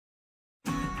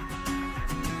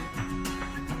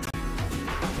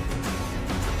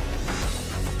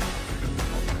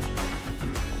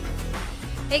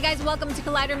Hey guys, welcome to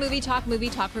Collider Movie Talk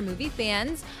for movie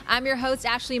fans. I'm your host,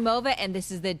 Ashley Mova, and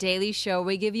this is the daily show where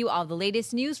we give you all the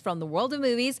latest news from the world of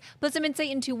movies, put some insight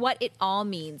into what it all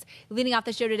means. Leading off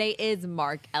the show today is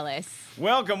Mark Ellis.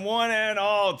 Welcome one and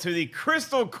all to the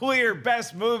crystal clear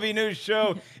best movie news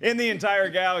show in the entire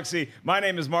galaxy. My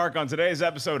name is Mark. On today's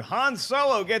episode, Han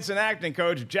Solo gets an acting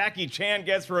coach, Jackie Chan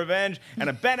gets revenge, and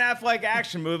a Ben Affleck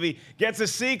action movie gets a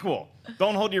sequel.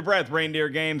 Don't hold your breath, Reindeer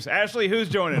Games. Ashley, who's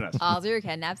joining us? Also your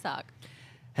Ken Napzok.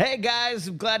 Hey guys,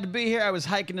 I'm glad to be here. I was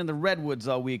hiking in the redwoods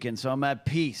all weekend, so I'm at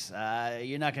peace.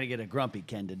 You're not going to get a grumpy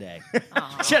Ken today.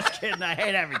 Just kidding, I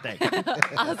hate everything.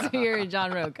 Also your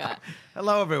John Rocha.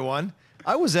 Hello, everyone.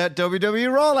 I was at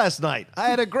WWE Raw last night. I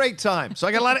had a great time, so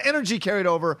I got a lot of energy carried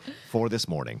over for this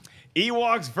morning.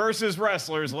 Ewoks versus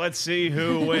wrestlers. Let's see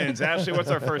who wins. Ashley, what's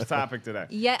our first topic today?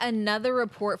 Yet another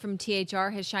report from THR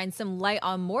has shined some light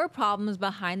on more problems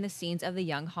behind the scenes of the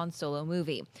young Han Solo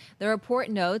movie. The report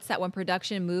notes that when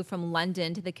production moved from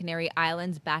London to the Canary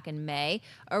Islands back in May,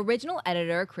 original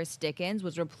editor Chris Dickens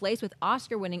was replaced with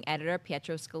Oscar-winning editor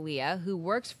Pietro Scalia, who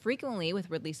works frequently with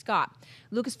Ridley Scott.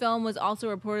 Lucasfilm was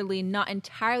also reportedly not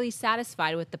entirely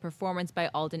satisfied with the performance by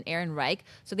Alden Ehrenreich,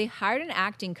 so they hired an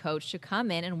acting coach to come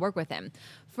in and work with him.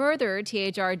 Further,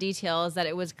 THR details that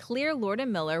it was clear Lord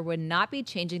and Miller would not be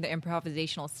changing their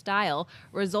improvisational style,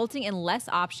 resulting in less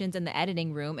options in the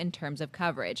editing room in terms of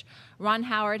coverage. Ron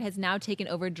Howard has now taken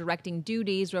over directing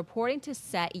duties, reporting to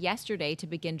set yesterday to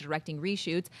begin directing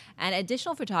reshoots and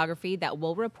additional photography that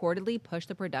will reportedly push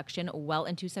the production well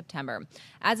into September.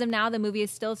 As of now, the movie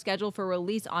is still scheduled for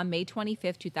release on May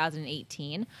 25th,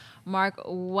 2018. Mark,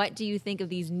 what do you think of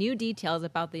these new details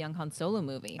about the young Han Solo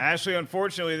movie? Ashley,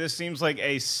 unfortunately, this seems like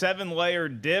a 7-layer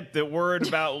dip that we're at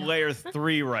about layer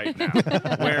 3 right now,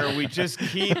 where we just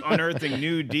keep unearthing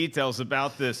new details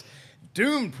about this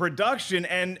doomed production.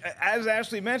 And as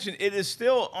Ashley mentioned, it is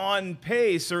still on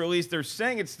pace, or at least they're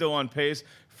saying it's still on pace,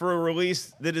 for a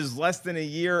release that is less than a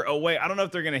year away. I don't know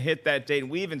if they're going to hit that date.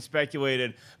 And we even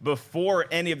speculated before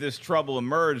any of this trouble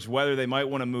emerged whether they might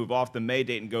want to move off the May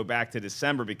date and go back to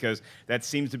December, because that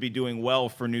seems to be doing well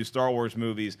for new Star Wars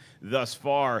movies thus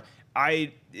far.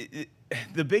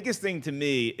 The biggest thing to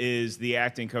me is the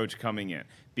acting coach coming in,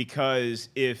 because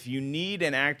if you need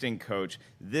an acting coach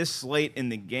this late in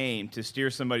the game to steer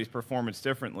somebody's performance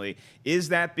differently, is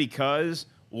that because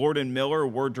Lord and Miller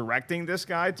were directing this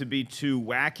guy to be too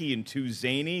wacky and too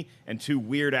zany and too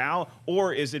Weird Al?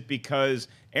 Or is it because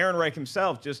Ehrenreich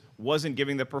himself just wasn't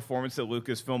giving the performance that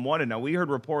Lucasfilm wanted? Now, we heard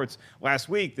reports last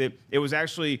week that it was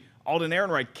actually Alden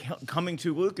Ehrenreich coming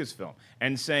to Lucasfilm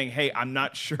and saying, hey, I'm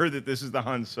not sure that this is the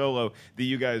Han Solo that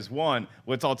you guys want.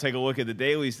 Let's all take a look at the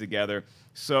dailies together.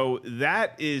 So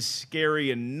that is scary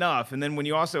enough. And then when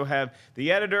you also have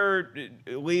the editor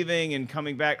leaving and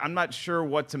coming back, I'm not sure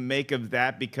what to make of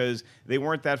that, because they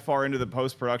weren't that far into the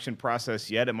post-production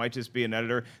process yet. It might just be an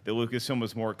editor that Lucasfilm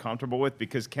was more comfortable with,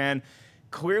 because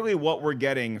clearly what we're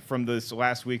getting from this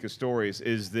last week of stories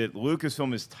is that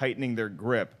Lucasfilm is tightening their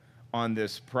grip on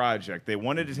this project. They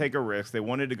wanted to take a risk. They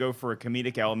wanted to go for a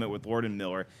comedic element with Lord and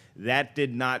Miller. That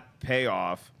did not pay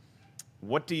off.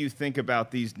 What do you think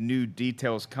about these new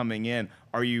details coming in?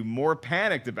 Are you more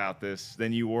panicked about this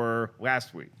than you were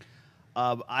last week?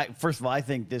 First of all, I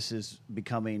think this is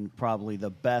becoming probably the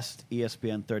best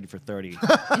ESPN 30 for 30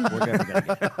 we're ever going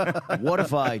to get. What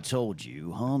if I told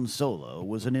you Han Solo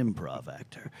was an improv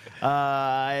actor?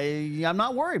 I'm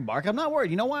not worried, Mark. I'm not worried.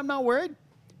 You know why I'm not worried?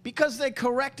 Because they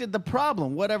corrected the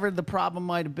problem, whatever the problem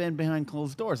might have been behind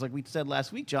closed doors. Like we said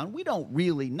last week, John, we don't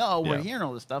really know. We're hearing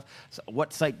all this stuff. So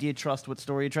what site do you trust? What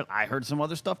story do you trust? I heard some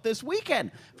other stuff this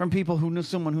weekend from people who knew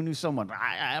someone who knew someone.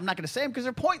 I'm not going to say them because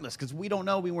they're pointless, because we don't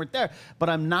know. We weren't there. But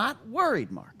I'm not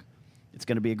worried, Mark. It's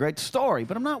going to be a great story,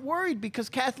 but I'm not worried, because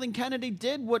Kathleen Kennedy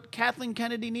did what Kathleen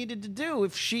Kennedy needed to do.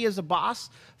 If she, as a boss,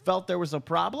 felt there was a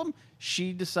problem,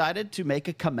 she decided to make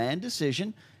a command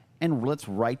decision, and let's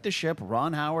right the ship.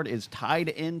 Ron Howard is tied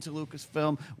into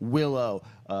Lucasfilm. Willow,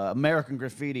 American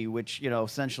Graffiti, which, you know,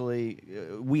 essentially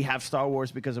we have Star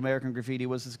Wars because American Graffiti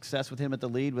was a success with him at the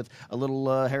lead with a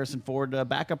little Harrison Ford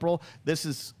backup role. This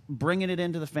is bringing it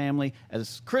into the family.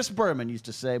 As Chris Berman used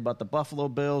to say about the Buffalo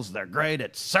Bills, they're great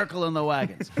at circling the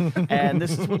wagons. And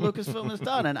this is what Lucasfilm has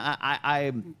done. And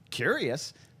I'm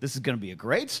curious. This is going to be a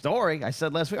great story. I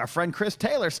said last week, our friend Chris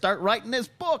Taylor, start writing this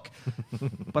book.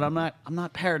 But I'm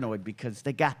not paranoid, because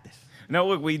they got this. Now,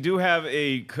 look, we do have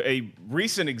a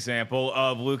recent example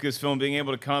of Lucasfilm being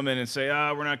able to come in and say,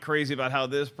 we're not crazy about how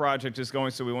this project is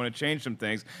going, so we want to change some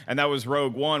things. And that was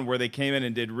Rogue One, where they came in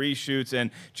and did reshoots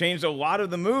and changed a lot of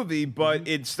the movie, but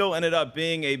it still ended up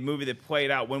being a movie that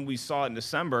played out when we saw it in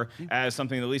December as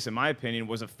something that, at least in my opinion,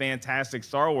 was a fantastic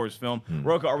Star Wars film.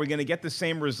 Rocha, are we going to get the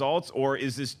same results, or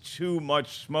is this too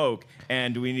much smoke,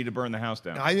 and do we need to burn the house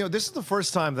down? This is the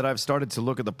first time that I've started to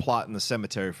look at the plot in the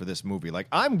cemetery for this movie. Like,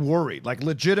 I'm worried, like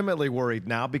legitimately worried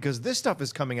now, because this stuff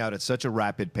is coming out at such a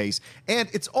rapid pace. And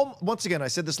it's, once again, I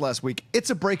said this last week,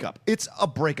 it's a breakup. It's a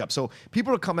breakup. So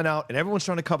people are coming out and everyone's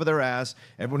trying to cover their ass.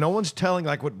 And no one's telling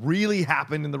like what really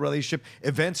happened in the relationship.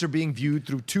 Events are being viewed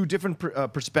through two different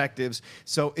perspectives.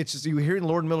 So it's just, you hear in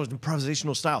Lord Miller's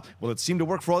improvisational style. Well, it seemed to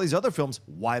work for all these other films.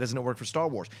 Why doesn't it work for Star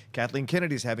Wars? Kathleen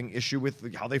Kennedy's having issue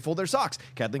with how they fold their socks.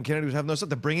 Kathleen Kennedy was having no stuff.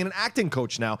 They're bringing an acting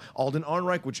coach now, Alden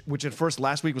Ehrenreich, which at first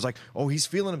last week was like, oh, he's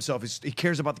feeling himself. He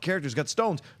cares about the character. He's got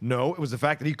stones. No, it was the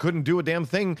fact that he couldn't do a damn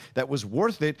thing that was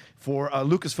worth it for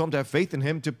Lucasfilm to have faith in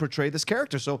him to portray this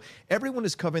character. So everyone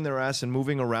is covering their ass and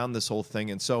moving around this whole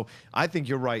thing. And so I think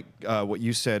you're right, what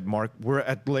you said, Mark. We're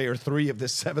at layer 3 of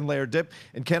this 7-layer dip.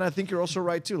 And Ken, I think you're also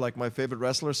right, too. Like my favorite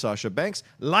wrestler, Sasha Banks,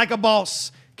 like a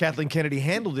boss. Kathleen Kennedy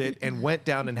handled it and went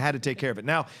down and had to take care of it.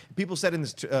 Now, people said in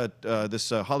this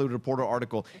Hollywood Reporter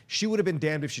article, she would have been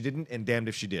damned if she didn't and damned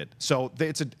if she did. So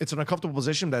it's an uncomfortable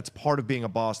position. That's part of being a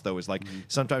boss, though, is like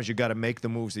sometimes you got to make the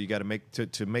moves that you got to make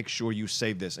to make sure you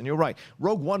save this. And you're right.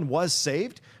 Rogue One was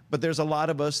saved, but there's a lot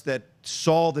of us that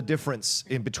saw the difference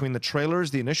in between the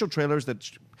trailers, the initial trailers that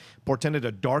portended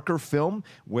a darker film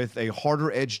with a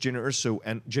harder edge Jyn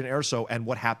Erso and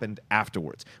what happened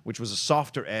afterwards, which was a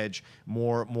softer edge,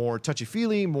 more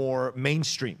touchy-feely, more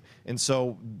mainstream. And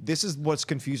so this is what's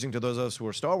confusing to those of us who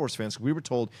are Star Wars fans. We were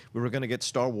told we were going to get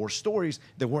Star Wars stories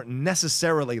that weren't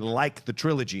necessarily like the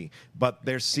trilogy, but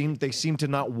they seem to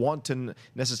not want to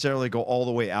necessarily go all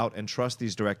the way out and trust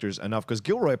these directors enough, because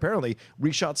Gilroy apparently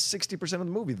reshot 60% of the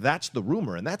movie. That's the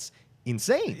rumor, and that's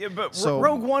insane. Yeah, but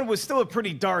Rogue One was still a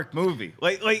pretty dark movie.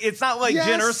 Like it's not like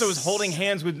Jyn Erso was holding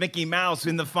hands with Mickey Mouse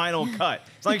in the final cut.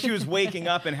 It's not like she was waking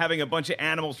up and having a bunch of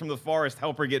animals from the forest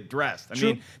help her get dressed. I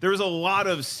mean, there was a lot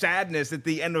of sadness at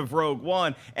the end of Rogue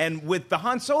One, and with the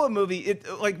Han Solo movie,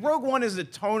 Rogue One is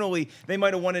tonally, they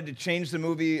might have wanted to change the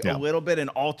movie a little bit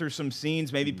and alter some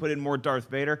scenes, maybe put in more Darth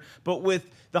Vader. But with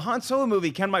the Han Solo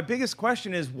movie, Ken, my biggest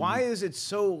question is, why is it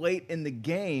so late in the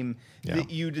game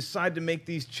that you decide to make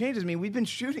these changes? I mean, we've been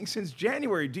shooting since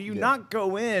January. Do you not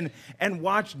go in and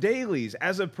watch dailies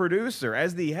as a producer,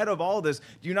 as the head of all this?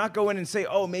 Do you not go in and say,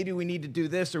 oh, maybe we need to do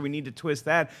this or we need to twist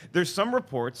that? There's some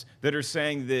reports that are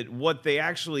saying that what they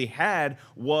actually had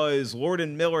was Lord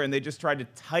and Miller, and they just tried to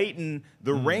tighten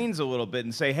the reins a little bit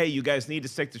and say, hey, you guys need to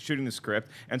stick to shooting the script.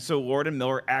 And so Lord and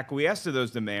Miller acquiesced to those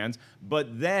demands.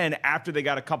 But then after they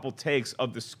got a couple takes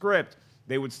of the script,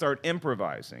 they would start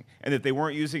improvising, and that they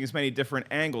weren't using as many different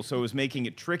angles, so it was making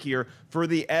it trickier for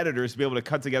the editors to be able to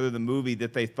cut together the movie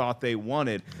that they thought they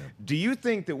wanted. Do you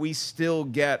think that we still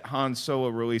get Han Solo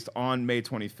released on May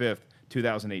 25th,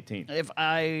 2018? If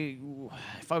I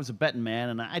was a betting man,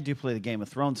 and I do play the Game of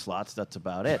Thrones slots, that's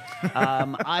about it.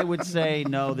 I would say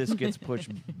no, this gets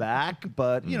pushed back,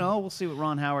 but we'll see what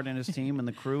Ron Howard and his team and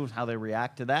the crew, how they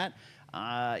react to that.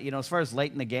 As far as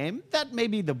late in the game, that may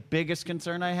be the biggest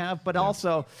concern I have, but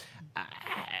also,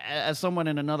 as someone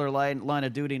in another line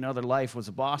of duty, another life, was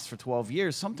a boss for 12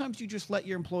 years, sometimes you just let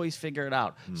your employees figure it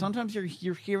out. Sometimes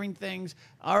you're hearing things,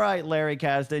 all right, Larry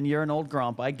Kasdan, you're an old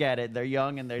grump, I get it, they're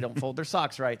young and they don't fold their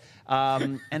socks right.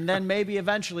 And then maybe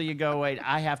eventually you go, wait,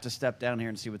 I have to step down here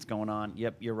and see what's going on.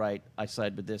 Yep, you're right, I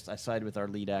side with this, I side with our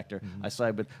lead actor, I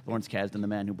side with Lawrence Kasdan, the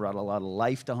man who brought a lot of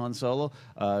life to Han Solo.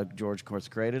 George, of course,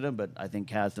 created him, but I think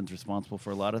Kasdan's responsible for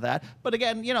a lot of that. But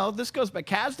again, this goes back.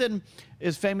 Kasdan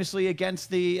is famously against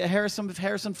the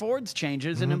Harrison Ford's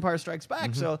changes in Empire Strikes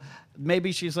Back. So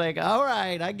maybe she's like, all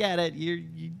right, I get it.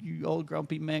 You old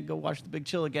grumpy man, go watch The Big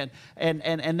Chill again.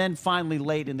 And then finally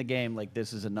late in the game, like,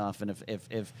 this is enough. And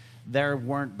if they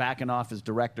weren't backing off as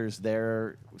directors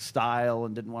their style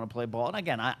and didn't want to play ball, and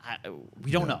again, we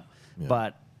don't know.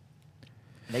 But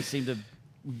they seem to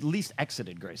at least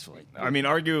exited gracefully. I mean,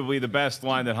 arguably the best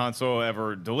line that Han Solo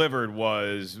ever delivered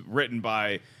was written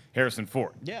by Harrison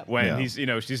Ford. Yeah. When he's,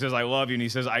 she says, I love you, and he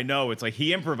says, I know. It's like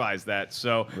he improvised that.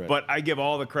 So, but I give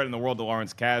all the credit in the world to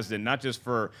Lawrence Kasdan, not just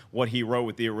for what he wrote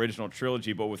with the original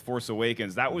trilogy, but with Force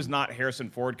Awakens. That was not Harrison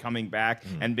Ford coming back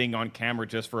and being on camera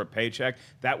just for a paycheck.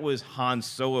 That was Han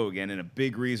Solo again, and a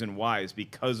big reason why is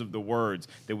because of the words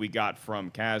that we got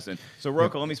from Kasdan. So,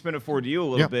 Rocha, let me spin it forward to you a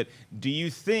little bit. Do you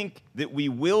think that we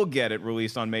will get it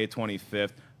released on May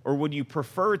 25th? or would you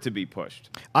prefer it to be pushed?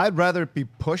 I'd rather it be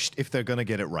pushed if they're going to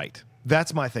get it right.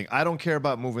 That's my thing. I don't care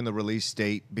about moving the release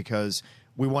date because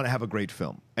we want to have a great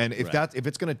film. And if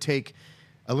it's going to take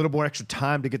a little more extra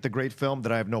time to get the great film,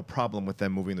 then I have no problem with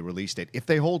them moving the release date. If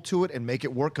they hold to it and make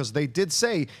it work, because they did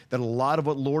say that a lot of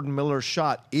what Lord and Miller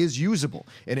shot is usable.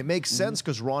 And it makes sense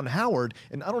because Ron Howard,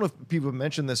 and I don't know if people have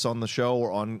mentioned this on the show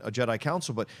or on a Jedi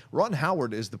Council, but Ron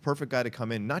Howard is the perfect guy to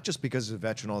come in, not just because he's a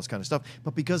veteran and all this kind of stuff,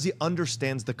 but because he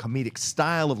understands the comedic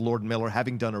style of Lord and Miller,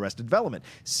 having done Arrested Development.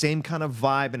 Same kind of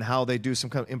vibe and how they do some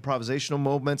kind of improvisational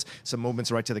movements, some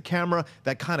movements right to the camera,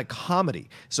 that kind of comedy.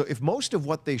 So if most of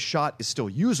what they shot is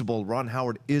still usable, Ron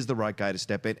Howard is the right guy to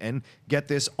step in and get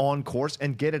this on course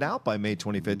and get it out by May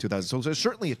 25th, 2000. So there's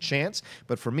certainly a chance,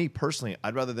 but for me personally,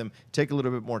 I'd rather them take a little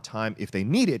bit more time if they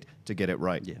need it to get it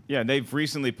right. Yeah, they've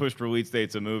recently pushed release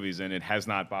dates of movies, and it has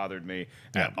not bothered me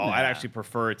at all. I'd actually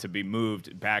prefer it to be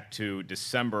moved back to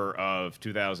December of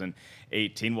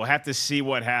 2018. We'll have to see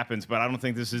what happens, but I don't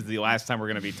think this is the last time we're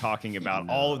going to be talking about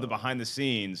all of the behind the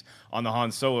scenes on the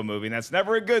Han Solo movie, and that's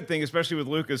never a good thing, especially with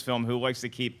Lucasfilm, who likes to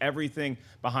keep everything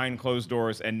behind closed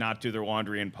doors and not do their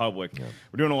laundry in public.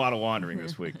 We're doing a lot of laundering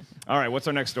this week. All right, what's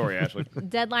our next story, Ashley?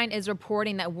 Deadline is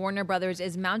reporting that Warner Brothers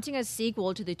is mounting a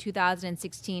sequel to the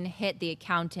 2016 hit The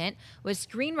Accountant, with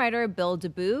screenwriter Bill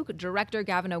Dubuque, director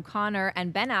Gavin O'Connor,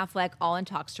 and Ben Affleck all in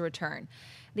talks to return.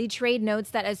 The trade notes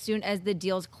that as soon as the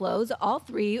deals close, all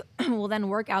three will then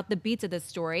work out the beats of this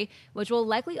story, which will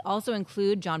likely also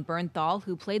include John Bernthal,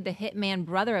 who played the hitman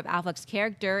brother of Affleck's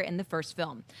character in the first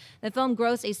film. The film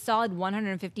grossed a solid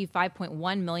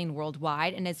 $155.1 million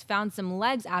worldwide and has found some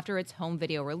legs after its home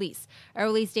video release. A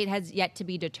release date has yet to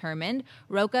be determined.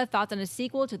 Rocha, thoughts on a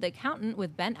sequel to The Accountant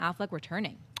with Ben Affleck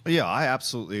returning? Yeah, I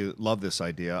absolutely love this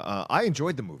idea. I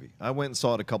enjoyed the movie. I went and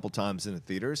saw it a couple times in the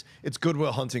theaters. It's Good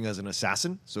Will Hunting as an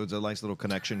assassin, so it's a nice little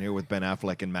connection here with Ben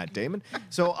Affleck and Matt Damon.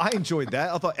 So I enjoyed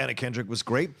that. I thought Anna Kendrick was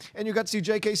great, and you got to see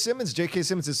J.K. Simmons. J.K.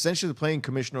 Simmons essentially playing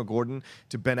Commissioner Gordon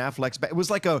to Ben Affleck's. It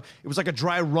was like a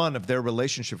dry run of their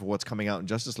relationship for what's coming out in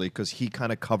Justice League, because he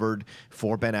kind of covered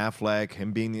for Ben Affleck,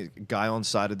 him being the guy on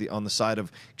the side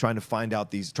of trying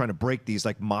to break these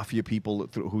like mafia people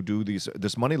who do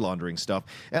this money laundering stuff.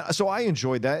 So I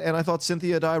enjoyed that, and I thought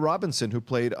Cynthia Dye Robinson, who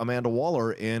played Amanda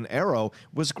Waller in Arrow,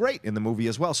 was great in the movie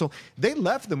as well. So they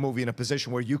left the movie in a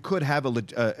position where you could have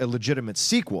a legitimate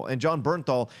sequel, and John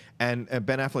Bernthal and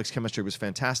Ben Affleck's chemistry was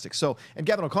fantastic. So, and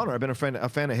Gavin O'Connor, I've been a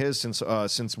fan of his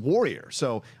since Warrior,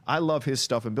 so I love his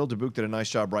stuff, and Bill Dubuque did a nice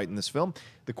job writing this film.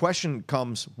 The question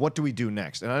comes, what do we do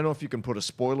next? And I don't know if you can put a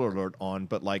spoiler alert on,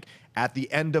 but like at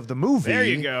the end of the movie... There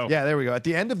you go. Yeah, there we go. At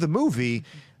the end of the movie...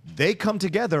 they come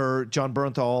together, John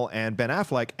Bernthal and Ben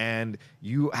Affleck, and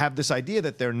you have this idea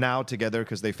that they're now together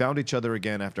because they found each other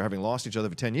again after having lost each other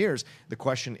for 10 years. The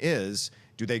question is,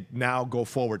 do they now go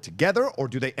forward together, or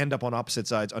do they end up on opposite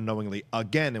sides unknowingly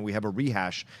again, and we have a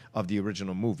rehash of the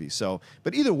original movie? So,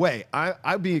 but either way,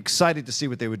 I'd be excited to see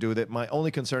what they would do with it. My only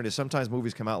concern is sometimes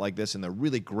movies come out like this, and they're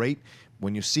really great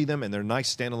when you see them, and they're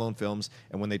nice standalone films,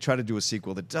 and when they try to do a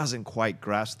sequel that doesn't quite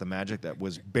grasp the magic that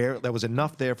was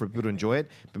enough there for people to enjoy it,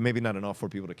 but maybe not enough for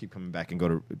people to keep coming back and go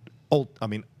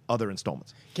to other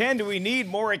installments. Ken, do we need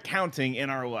more accounting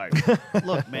in our life?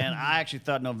 Look, man, I actually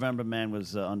thought November Man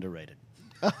was underrated.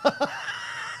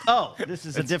 Oh, this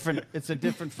is it's a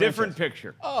different Different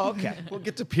picture. Oh, okay. We'll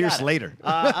get to Pierce later.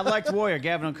 I liked Warrior.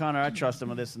 Gavin O'Connor, I trust him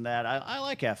with this and that. I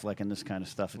like Affleck in this kind of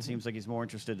stuff. It seems like he's more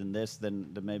interested in this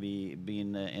than maybe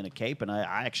being in a cape, and I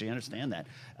actually understand that.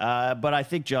 But I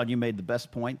think, John, you made the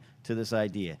best point to this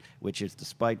idea, which is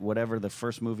despite whatever the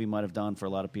first movie might have done for a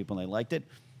lot of people and they liked it,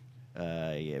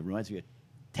 it reminds me of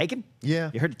Taken?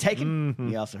 Yeah. You heard of Taken?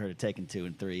 You also heard of Taken 2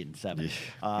 and 3 and 7.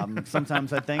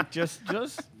 Sometimes I think just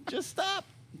stop.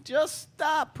 Just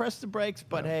stop. Press the brakes.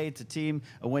 But hey, it's a team,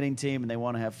 a winning team, and they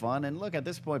want to have fun. And look, at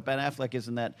this point, Ben Affleck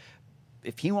isn't that.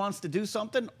 If he wants to do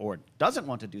something or doesn't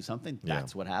want to do something,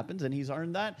 that's what happens, and he's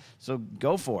earned that. So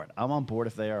go for it. I'm on board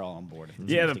if they are all on board.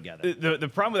 The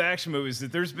problem with action movies is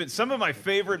that there's been some of my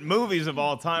favorite movies of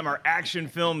all time are action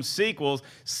film sequels.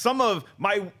 Some of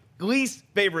my least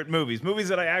favorite movies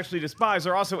that I actually despise,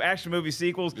 are also action movie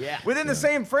sequels within the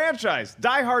same franchise.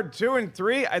 Die Hard 2 and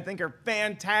 3, I think, are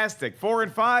fantastic. 4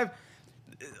 and 5,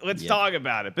 let's talk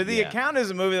about it. But The Account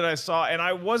is a movie that I saw, and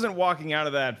I wasn't walking out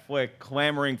of that flick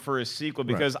clamoring for a sequel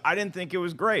because I didn't think it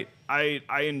was great. I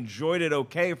enjoyed it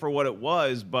okay for what it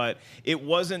was, but it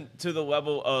wasn't to the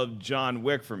level of John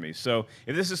Wick for me. So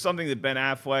if this is something that Ben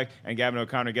Affleck and Gavin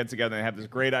O'Connor get together and have this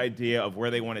great idea of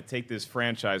where they want to take this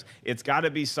franchise, it's got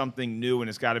to be something new and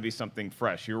it's got to be something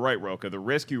fresh. You're right, Rocha. The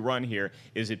risk you run here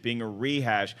is it being a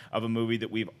rehash of a movie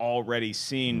that we've already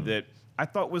seen that I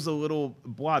thought was a little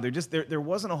blah. There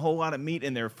wasn't a whole lot of meat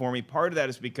in there for me. Part of that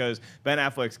is because Ben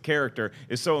Affleck's character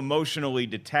is so emotionally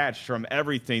detached from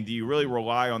everything that you really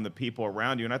rely on the people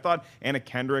around you. And I thought Anna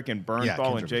Kendrick and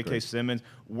Bernthal and J.K. Simmons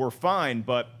were fine,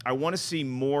 but I want to see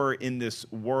more in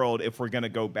this world if we're going to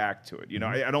go back to it. You know,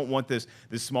 I don't want this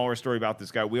smaller story about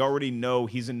this guy. We already know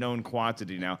he's a known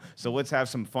quantity now, so let's have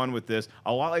some fun with this.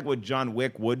 A lot like what John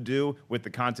Wick would do with the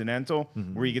Continental,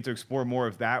 where you get to explore more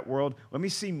of that world. Let me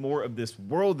see more of this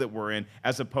world that we're in,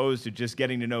 as opposed to just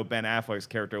getting to know Ben Affleck's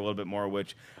character a little bit more,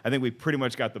 which I think we pretty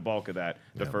much got the bulk of that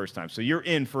the first time. So you're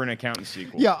in for an accountant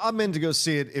sequel. Yeah, I'm in to go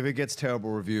see it. If it gets terrible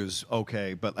reviews,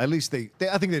 okay, but at least I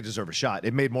think they deserve a shot.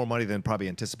 It made more money than probably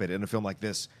anticipated, and a film like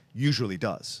this usually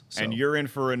does. So. And you're in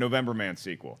for a November Man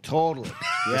sequel. Totally.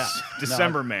 Yeah.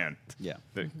 December Man. Yeah.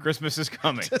 Christmas is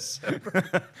coming.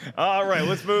 All right,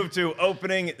 let's move to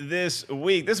opening this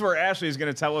week. This is where Ashley is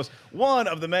going to tell us one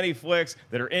of the many flicks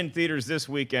that are in theaters this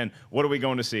weekend. What are we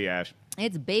going to see, Ash?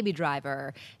 It's Baby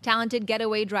Driver. Talented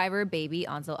getaway driver Baby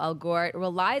Ansel Elgort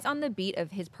relies on the beat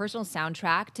of his personal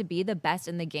soundtrack to be the best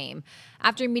in the game.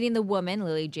 After meeting the woman,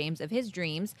 Lily James, of his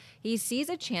dreams, he sees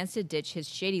a chance to ditch his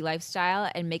shady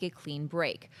lifestyle and make a clean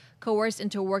break. Coerced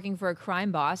into working for a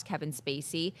crime boss, Kevin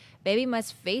Spacey, Baby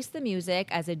must face the music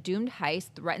as a doomed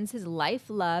heist threatens his life,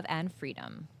 love, and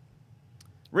freedom.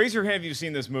 Raise your hand if you've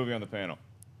seen this movie on the panel.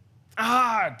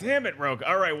 Ah, damn it, Rocha.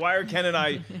 All right, why are Ken and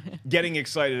I getting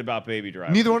excited about Baby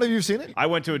Driver? Neither one of you have seen it? I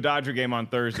went to a Dodger game on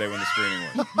Thursday when the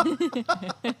screening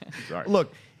was. Sorry.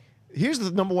 Look, here's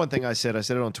the number one thing I said. I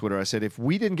said it on Twitter. I said if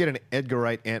we didn't get an Edgar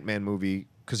Wright Ant-Man movie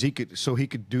because he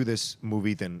could do this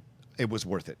movie, then it was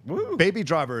worth it. Woo. Baby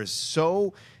Driver is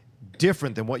so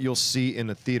different than what you'll see in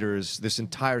the theaters this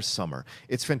entire summer.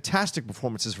 It's fantastic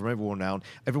performances from everyone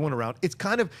around. It's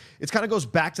kind of goes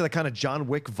back to that kind of John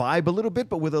Wick vibe a little bit,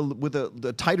 but with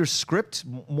a tighter script,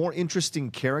 more interesting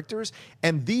characters.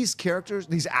 And these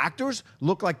actors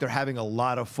look like they're having a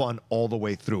lot of fun all the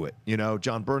way through it. You know,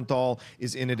 John Bernthal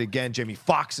is in it again. Jamie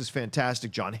Foxx is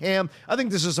fantastic. John Hamm. I think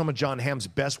this is some of John Hamm's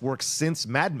best work since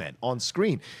Mad Men on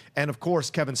screen. And of course,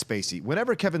 Kevin Spacey.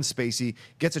 Whenever Kevin Spacey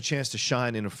gets a chance to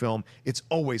shine in a film, it's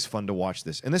always fun to watch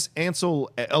this. And this Ansel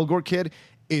Elgort kid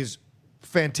is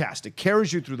fantastic.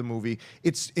 Carries you through the movie.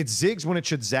 It zigs when it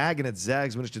should zag, and it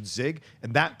zags when it should zig.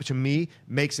 And that, to me,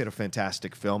 makes it a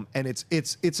fantastic film. And it's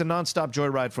a nonstop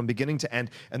joyride from beginning to end.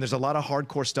 And there's a lot of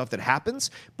hardcore stuff that happens,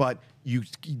 but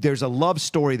there's a love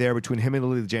story there between him and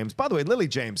Lily James. By the way, Lily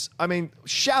James, I mean,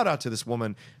 shout out to this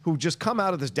woman who just come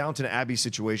out of this Downton Abbey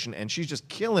situation, and she's just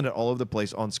killing it all over the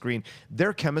place on screen.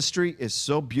 Their chemistry is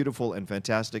so beautiful and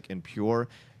fantastic and pure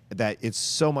that it's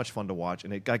so much fun to watch.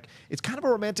 And it's kind of a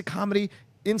romantic comedy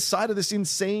inside of this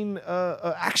insane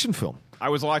action film. I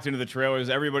was locked into the trailers.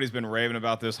 Everybody's been raving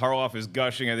about this. Harloff is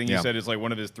gushing. I think you said it's like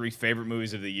one of his 3 favorite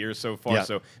movies of the year so far. Yeah.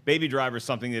 So Baby Driver is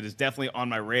something that is definitely on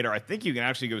my radar. I think you can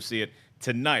actually go see it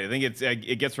tonight. I think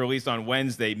it gets released on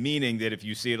Wednesday, meaning that if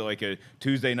you see it like a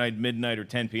Tuesday night, midnight, or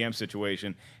 10 p.m.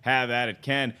 situation, have at it.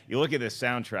 Ken, you look at this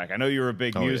soundtrack. I know you're a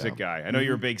big music guy. I know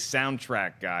you're a big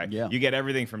soundtrack guy. Yeah. You get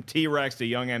everything from T-Rex to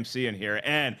Young MC in here,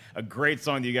 and a great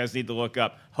song that you guys need to look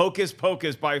up. Hocus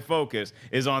Pocus by Focus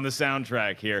is on the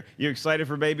soundtrack here. You excited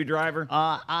for Baby Driver?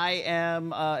 I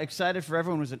am excited for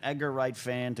everyone who's an Edgar Wright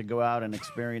fan to go out and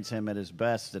experience him at his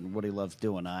best and what he loves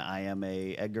doing. I am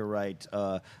a Edgar Wright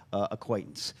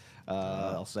acquaintance.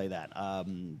 I'll say that.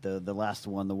 The last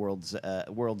one, The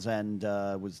World's End,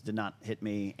 did not hit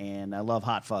me, and I love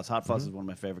Hot Fuzz. Hot Fuzz is one of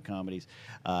my favorite comedies,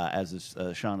 as is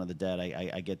Shaun of the Dead.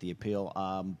 I get the appeal,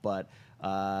 but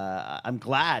I'm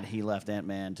glad he left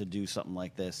Ant-Man to do something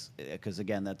like this, because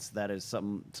again, that is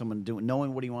someone doing,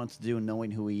 knowing what he wants to do and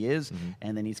knowing who he is,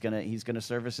 and then he's gonna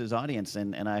service his audience,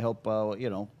 and I hope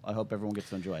I hope everyone gets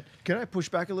to enjoy it. Can I push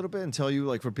back a little bit and tell you,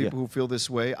 like, for people who feel this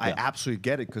way, I absolutely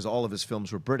get it, because all of his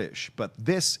films were British, but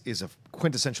this is a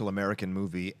quintessential American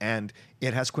movie, and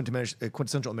it has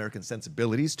quintessential American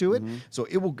sensibilities to it, so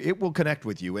it will connect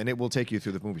with you, and it will take you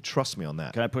through the movie. Trust me on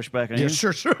that. Can I push back on you?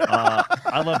 Sure.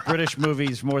 I love British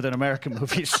movies more than American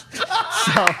movies.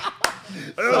 All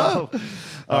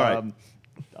right.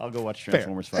 I'll go watch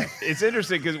Transformers 5. It's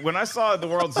interesting because when I saw The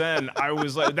World's End, I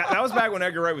was like, that was back when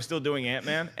Edgar Wright was still doing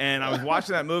Ant-Man, and I was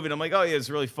watching that movie, and I'm like, oh yeah, it's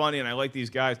really funny, and I like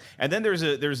these guys. And then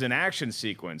there's an action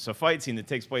sequence, a fight scene that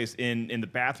takes place in the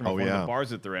bathroom of one of the bars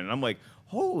that they're in, and I'm like,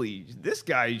 holy, this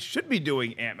guy should be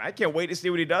doing Ant-Man. I can't wait to see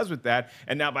what he does with that.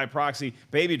 And now by proxy,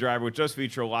 Baby Driver, which does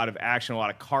feature a lot of action, a lot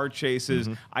of car chases.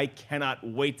 I cannot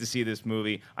wait to see this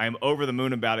movie. I am over the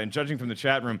moon about it. And judging from the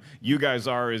chat room, you guys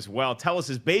are as well. Tell us,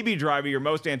 is Baby Driver your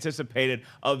most anticipated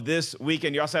of this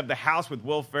weekend? You also have The House with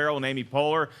Will Ferrell and Amy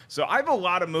Poehler. So I have a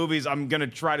lot of movies I'm going to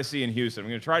try to see in Houston. I'm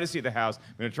going to try to see The House.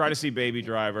 I'm going to try to see Baby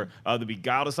Driver. The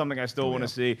Beguiled is something I still want to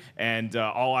see. And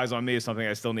All Eyes on Me is something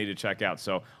I still need to check out.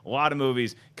 So a lot of movies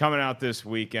coming out this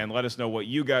weekend. Let us know what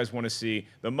you guys want to see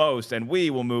the most, and we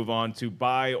will move on to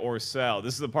buy or sell.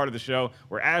 This is the part of the show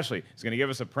where Ashley is going to give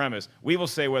us a premise. We will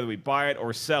say whether we buy it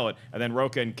or sell it, and then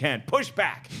Rocha and Ken push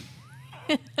back.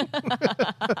 In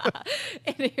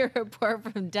a report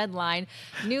from Deadline,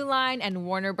 New Line and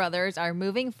Warner Brothers are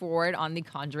moving forward on The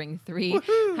Conjuring 3,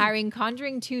 hiring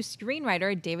Conjuring 2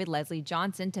 screenwriter David Leslie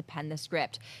Johnson to pen the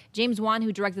script. James Wan,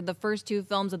 who directed the first 2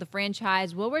 films of the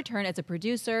franchise, will return as a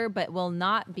producer, but will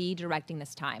not be directing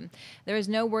this time. There is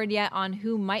no word yet on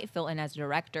who might fill in as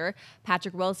director.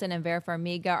 Patrick Wilson and Vera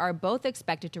Farmiga are both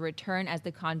expected to return, as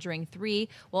The Conjuring 3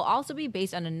 will also be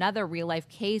based on another real-life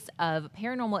case of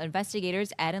paranormal investigators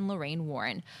Ed and Lorraine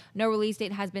Warren. No release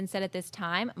date has been set at this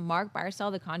time. Mark, buy or sell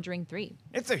The Conjuring 3?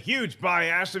 It's a huge buy,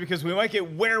 Ashley, because we might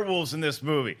get werewolves in this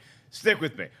movie. Stick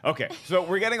with me. Okay, so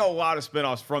we're getting a lot of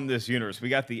spinoffs from this universe. We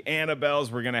got the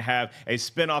Annabelles. We're going to have a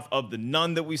spinoff of The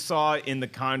Nun that we saw in The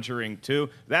Conjuring 2.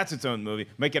 That's its own movie.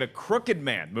 Make it a Crooked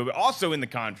Man movie, also in The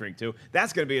Conjuring 2.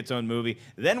 That's going to be its own movie.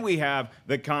 Then we have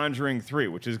The Conjuring 3,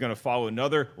 which is going to follow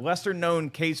another lesser-known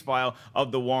case file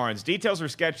of the Warrens. Details are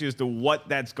sketchy as to what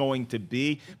that's going to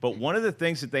be, but one of the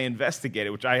things that they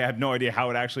investigated, which I have no idea how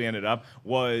it actually ended up,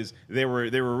 was they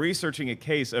were researching a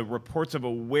case of reports of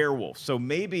a werewolf. So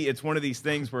maybe it's one of these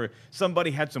things where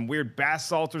somebody had some weird bath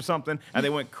salts or something, and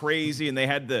they went crazy, and they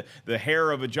had the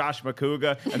hair of a Josh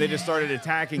McCouga, and they just started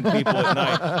attacking people at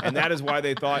night, and that is why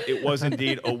they thought it was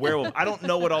indeed a werewolf. I don't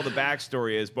know what all the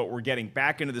backstory is, but we're getting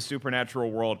back into the supernatural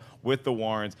world with the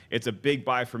Warrens. It's a big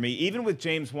buy for me. Even with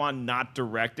James Wan not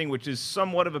directing, which is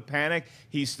somewhat of a panic,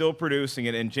 he's still producing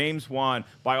it, and James Wan,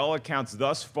 by all accounts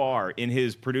thus far in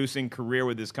his producing career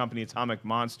with his company Atomic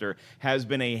Monster, has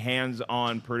been a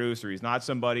hands-on producer. He's not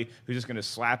somebody who's just going to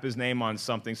slap his name on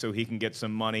something so he can get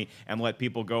some money and let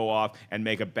people go off and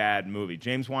make a bad movie.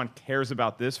 James Wan cares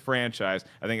about this franchise.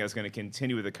 I think that's going to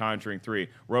continue with The Conjuring 3.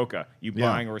 Rocha, you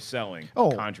buying or selling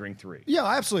Conjuring 3? Yeah,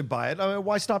 I absolutely buy it. I mean,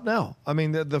 why stop now? I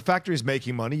mean, the factory's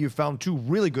making money. You found 2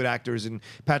 really good actors in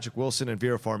Patrick Wilson and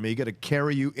Vera Farmiga to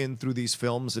carry you in through these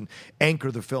films and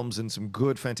anchor the films in some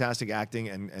good, fantastic acting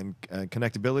and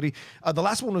connectability. The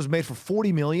last one was made for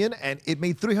 $40 million, and it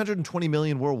made $320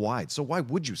 million worldwide. So why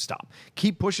would you stop?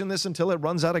 Keep pushing this until it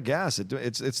runs out of gas.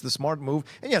 It's the smart move.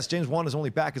 And yes, James Wan is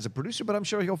only back as a producer, but I'm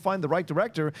sure he'll find the right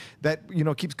director that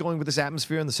keeps going with this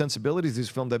atmosphere and the sensibilities of these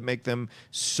films that make them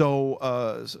so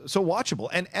watchable.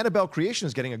 And Annabelle Creation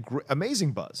is getting an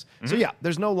amazing buzz. So yeah,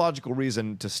 there's no logical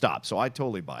reason to stop. So I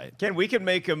totally buy it. Ken, we could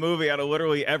make a movie out of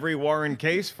literally every Warren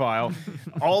case file,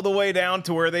 all the way down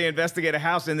to where they investigate a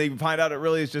house and they find out it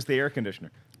really is just the air conditioner.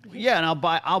 Yeah, and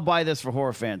I'll buy this for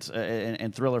horror fans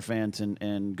and thriller fans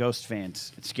and ghost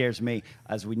fans. It scares me,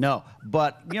 as we know.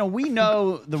 But we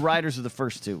know the writers of the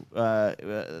first 2,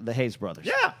 the Hayes brothers.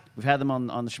 Yeah, we've had them on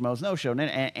the Schmoes No Show.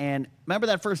 And remember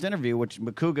that first interview, which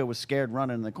McCouga was scared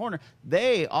running in the corner.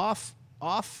 They off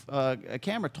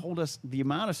camera told us the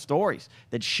amount of stories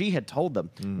that she had told them.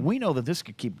 We know that this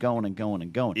could keep going and going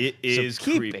and going. It is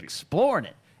keep creepy. Exploring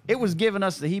it. It was giving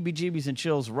us the heebie-jeebies and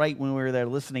chills right when we were there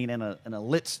listening in a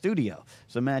lit studio.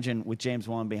 So imagine with James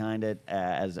Wan behind it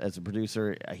as a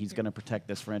producer, he's going to protect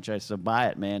this franchise. So buy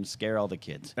it, man. Scare all the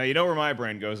kids. Now, you know where my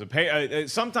brain goes.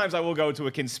 Sometimes I will go to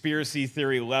a conspiracy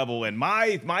theory level, and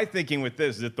my thinking with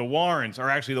this is that the Warrens are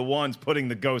actually the ones putting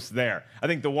the ghosts there. I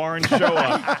think the Warrens show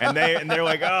up, and they're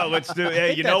like, oh, let's do.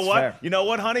 Hey, you know what? Fair. You know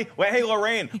what, honey? Well, hey,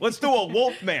 Lorraine, let's do a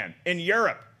Wolfman in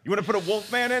Europe. You want to put a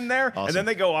Wolfman in there? Awesome. And then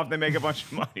they go off, they make a bunch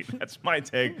of money. That's my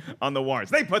take on the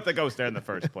Warrens. They put the ghost there in the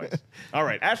first place. All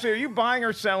right. Ashley, are you buying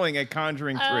or selling a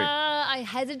Conjuring 3? I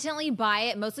hesitantly buy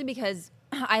it, mostly because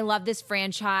I love this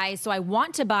franchise, so I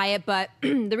want to buy it, but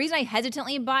the reason I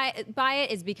hesitantly buy it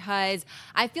is because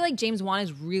I feel like James Wan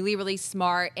is really, really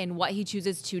smart in what he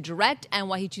chooses to direct and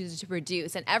what he chooses to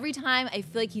produce. And every time I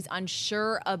feel like he's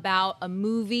unsure about a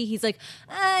movie, he's like,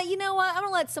 you know what, I'm going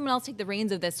to let someone else take the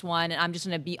reins of this one, and I'm just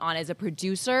going to be on as a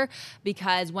producer.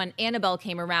 Because when Annabelle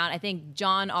came around, I think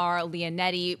John R.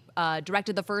 Leonetti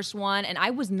directed the first one, and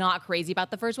I was not crazy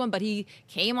about the first one, but he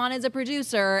came on as a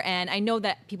producer, and I know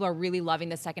that people are really loving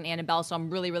the second Annabelle, so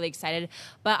I'm really, really excited.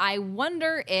 But I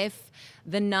wonder if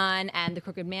The Nun and The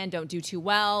Crooked Man don't do too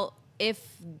well,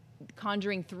 if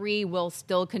Conjuring 3 will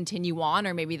still continue on,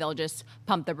 or maybe they'll just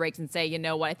pump the brakes and say, you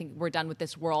know what, I think we're done with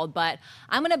this world. But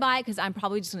I'm going to buy it because I'm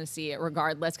probably just going to see it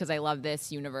regardless because I love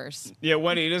this universe. Yeah,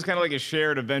 Wendy, it is kind of like a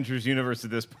shared Avengers universe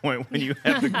at this point when you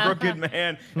have the Crooked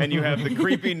Man and you have the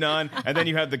creepy nun and then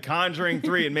you have the Conjuring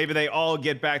 3 and maybe they all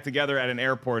get back together at an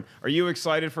airport. Are you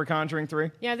excited for Conjuring 3?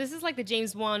 Yeah, this is like the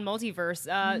James Wan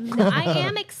multiverse. I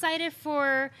am excited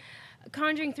for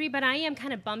Conjuring 3, but I am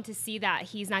kind of bummed to see that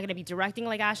he's not going to be directing,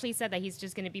 like Ashley said, that he's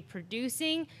just going to be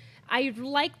producing. I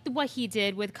liked what he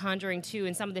did with Conjuring 2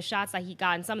 and some of the shots that he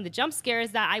got and some of the jump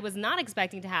scares that I was not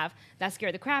expecting to have that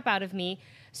scared the crap out of me.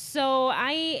 So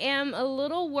I am a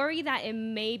little worried that it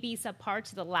may be subpar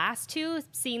to the last two,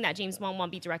 seeing that James Wan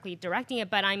won't be directly directing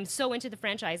it, but I'm so into the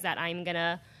franchise that I'm going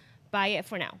to buy it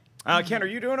for now. Ken, are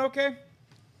you doing okay?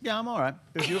 Yeah, I'm all right.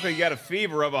 Because you look like you got a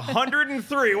fever of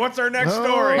 103. What's our next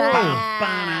story?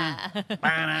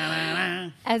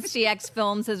 STX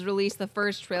Films has released the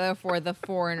first trailer for The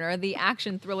Foreigner, the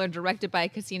action thriller directed by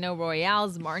Casino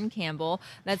Royale's Martin Campbell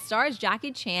that stars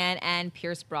Jackie Chan and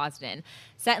Pierce Brosnan.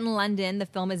 Set in London, the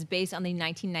film is based on the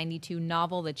 1992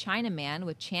 novel The Chinaman,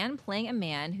 with Chan playing a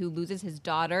man who loses his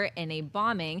daughter in a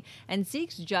bombing and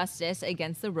seeks justice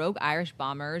against the rogue Irish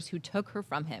bombers who took her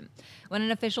from him. When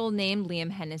an official named Liam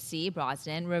Hennessy,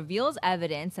 Brosnan, reveals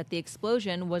evidence that the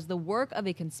explosion was the work of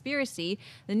a conspiracy,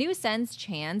 the news sends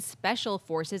Chan's Special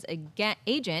Forces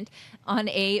agent on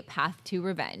a path to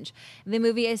revenge. The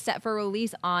movie is set for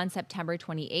release on September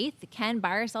 28th. Ken,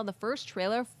 buy or sell the first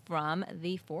trailer from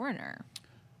The Foreigner?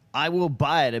 I will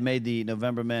buy it. I made the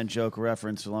November Man joke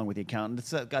reference along with the accountant.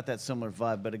 It's got that similar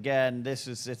vibe. But again,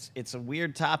 it's a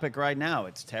weird topic right now.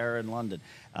 It's terror in London.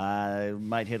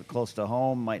 Might hit close to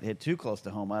home, might hit too close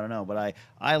to home. I don't know. But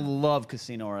I love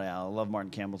Casino Royale. I love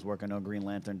Martin Campbell's work. I know Green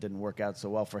Lantern didn't work out so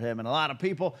well for him and a lot of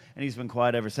people, and he's been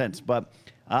quiet ever since. But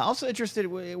also interested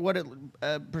in what it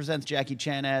presents Jackie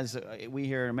Chan as. We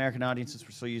here in American audiences,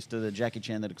 we're so used to the Jackie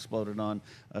Chan that exploded on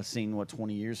a scene,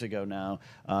 20 years ago now,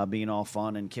 being all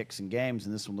fun and kicks and games,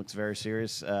 and this one looks very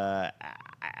serious.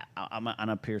 I'm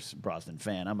a Pierce Brosnan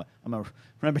fan. I'm a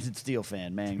Remington Steele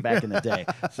fan, man, back in the day.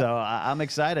 So I'm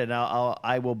excited.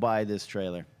 I will buy this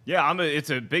trailer. Yeah,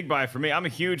 it's a big buy for me. I'm a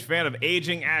huge fan of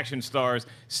aging action stars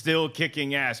still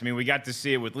kicking ass. I mean, we got to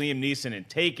see it with Liam Neeson in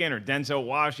Taken or Denzel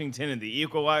Washington in The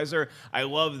Equalizer. I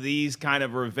love these kind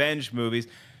of revenge movies.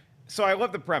 So I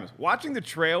love the premise. Watching the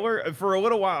trailer, for a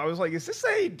little while, I was like, is this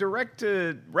a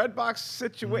direct-to-Redbox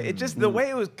situation? It just, the way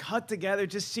it was cut together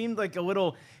just seemed like a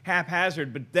little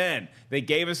haphazard. But then they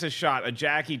gave us a shot of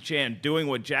Jackie Chan doing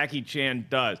what Jackie Chan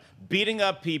does, beating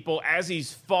up people as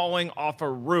he's falling off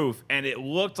a roof. And it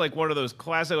looked like one of those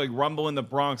classic, like, Rumble in the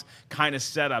Bronx kind of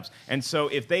setups. And so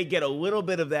if they get a little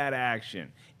bit of that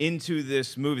action into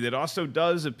this movie that also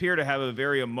does appear to have a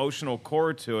very emotional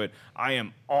core to it, I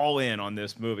am all in on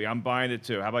this movie. I'm buying it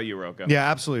too. How about you, Rocha? Yeah,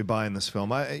 absolutely buying this film.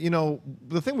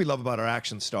 The thing we love about our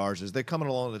action stars is they're coming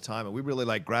along at a time and we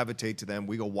really gravitate to them.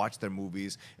 We go watch their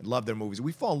movies and love their movies.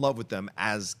 We fall in love with them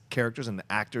as characters and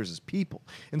actors as people.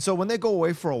 And so when they go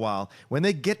away for a while, when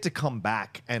they get to come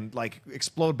back and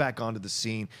explode back onto the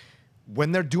scene,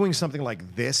 when they're doing something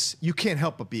like this, you can't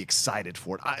help but be excited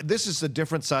for it. This is a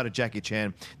different side of Jackie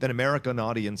Chan than American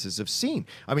audiences have seen.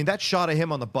 I mean, that shot of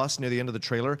him on the bus near the end of the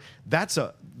trailer, that's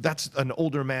an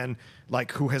older man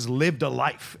who has lived a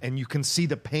life, and you can see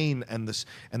the pain and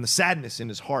the sadness in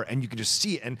his heart, and you can just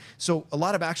see it. And so a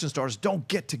lot of action stars don't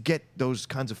get those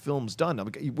kinds of films done. I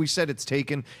mean, we said it's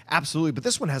Taken, absolutely, but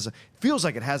this one feels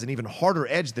like it has an even harder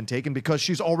edge than Taken because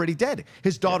she's already dead.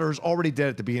 His daughter is already dead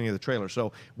at the beginning of the trailer,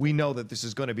 so we know that this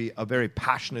is going to be a very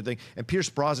passionate thing. And Pierce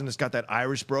Brosnan has got that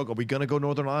Irish brogue. Are we going to go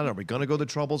Northern Ireland? Are we going to go the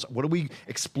Troubles? What are we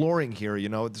exploring here?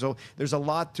 So there's a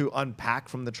lot to unpack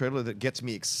from the trailer that gets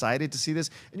me excited to see this.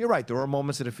 And you're right, there are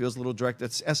moments that it feels a little direct.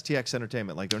 It's STX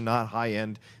Entertainment. They're not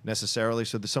high-end necessarily,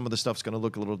 so some of the stuff's going to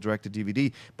look a little direct to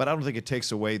DVD, but I don't think it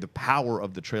takes away the power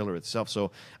of the trailer itself, so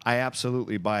I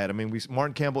absolutely buy it. I mean,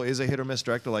 Martin Campbell is a hit-or-miss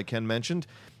director, like Ken mentioned,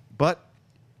 but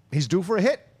he's due for a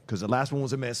hit because the last one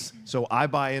was a miss. So I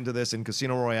buy into this in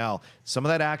Casino Royale. Some of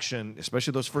that action,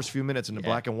 especially those first few minutes in the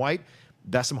black and white,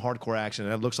 that's some hardcore action,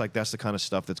 and it looks like that's the kind of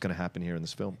stuff that's going to happen here in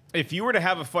this film. If you were to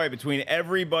have a fight between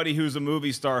everybody who's a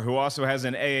movie star who also has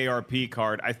an AARP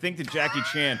card, I think that Jackie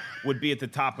Chan would be at the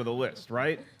top of the list,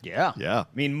 right? Yeah. I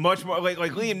mean, much more like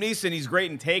Liam Neeson, he's great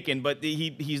in Taken, but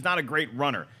he's not a great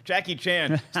runner. Jackie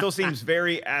Chan still seems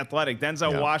very athletic.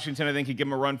 Denzel Washington, I think, could give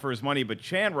him a run for his money, but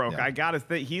Chan, I got to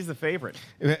think he's the favorite.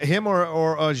 Him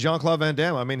or Jean-Claude Van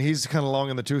Damme. I mean, he's kind of long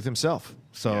in the tooth himself.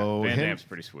 So Van Damme's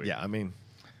pretty sweet. Yeah, I mean,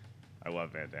 I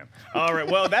love Van Damme. All right,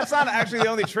 well, that's not actually the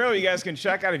only trailer you guys can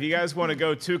check out. If you guys want to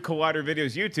go to Collider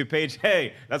Video's YouTube page,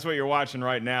 hey, that's what you're watching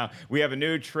right now. We have a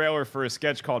new trailer for a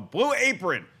sketch called Blue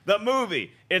Apron, the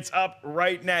movie. It's up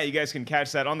right now. You guys can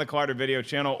catch that on the Collider Video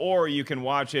channel, or you can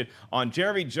watch it on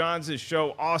Jeremy Johns'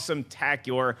 show,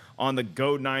 Awesome-tacular, on the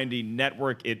Go90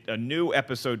 network. A new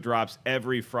episode drops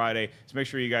every Friday, so make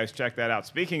sure you guys check that out.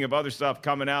 Speaking of other stuff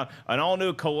coming out, an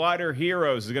all-new Collider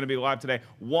Heroes is going to be live today.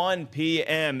 1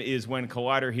 p.m. is when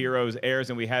Collider Heroes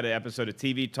airs, and we had an episode of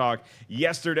TV Talk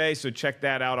yesterday, so check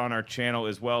that out on our channel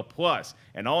as well. Plus,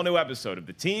 an all-new episode of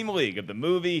the Team League of the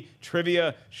Movie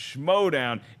Trivia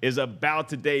Schmodown is about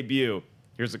to debut.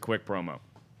 Here's a quick promo.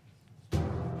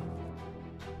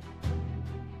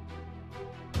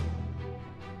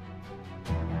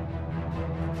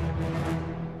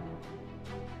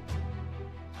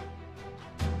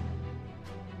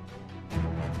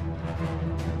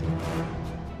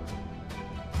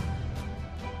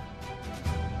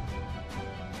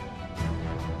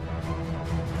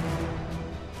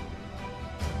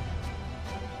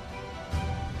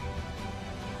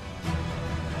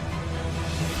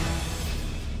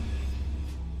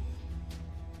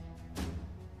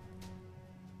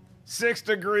 Six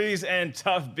Degrees and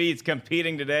Tough Beats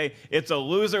competing today. It's a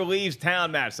loser leaves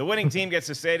town match. The winning team gets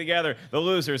to stay together. The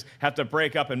losers have to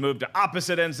break up and move to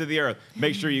opposite ends of the earth.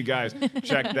 Make sure you guys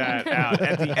check that out.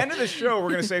 At the end of the show, we're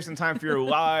going to save some time for your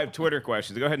live Twitter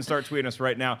questions. Go ahead and start tweeting us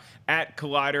right now at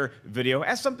Collider Video.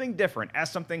 Ask something different.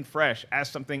 Ask something fresh.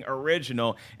 Ask something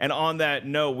original. And on that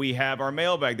note, we have our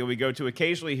mailbag that we go to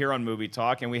occasionally here on Movie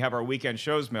Talk, and we have our weekend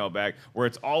shows mailbag where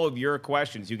it's all of your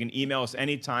questions. You can email us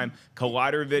anytime,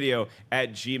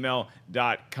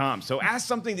 collidervideo@gmail.com. So ask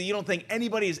something that you don't think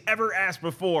anybody has ever asked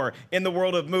before in the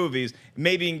world of movies.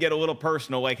 Maybe you can get a little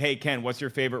personal, like, hey, Ken, what's your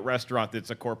favorite restaurant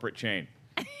that's a corporate chain?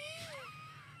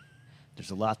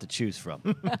 There's a lot to choose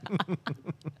from.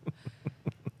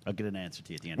 I'll get an answer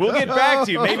to you at the end. We'll get back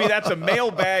to you. Maybe that's a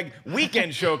mailbag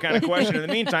weekend show kind of question. In the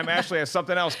meantime, Ashley has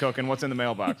something else cooking. What's in the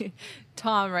mailbox?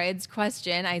 Tom writes,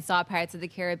 question, I saw Pirates of the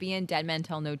Caribbean, Dead Men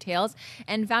Tell No Tales,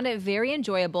 and found it very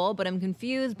enjoyable, but I'm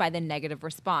confused by the negative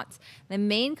response. The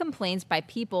main complaints by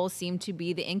people seem to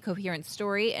be the incoherent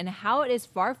story and how it is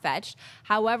far-fetched.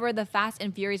 However, the Fast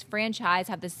and Furious franchise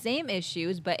have the same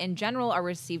issues, but in general are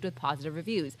received with positive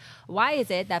reviews. Why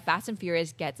is it that Fast and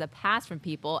Furious gets a pass from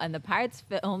people and the Pirates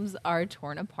films are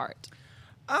torn apart?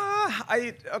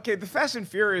 Okay, the Fast and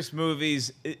Furious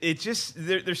movies, it just,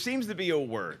 there seems to be a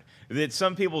word that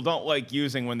some people don't like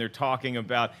using when they're talking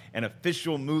about an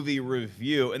official movie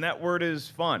review, and that word is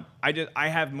fun. I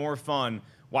have more fun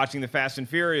watching the Fast and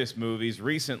Furious movies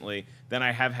recently than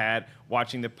I have had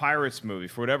watching the Pirates movie.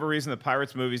 For whatever reason, the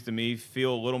Pirates movies to me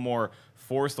feel a little more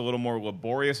forced, a little more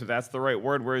laborious, if that's the right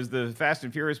word, whereas the Fast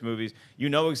and Furious movies, you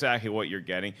know exactly what you're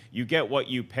getting. You get what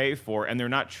you pay for, and they're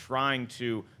not trying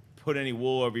to put any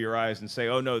wool over your eyes and say,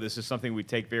 oh, no, this is something we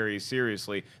take very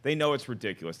seriously. They know it's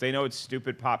ridiculous. They know it's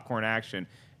stupid popcorn action,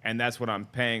 and that's what I'm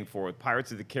paying for. With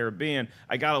Pirates of the Caribbean,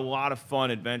 I got a lot of fun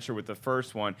adventure with the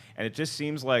first one, and it just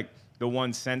seems like the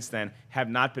ones since then have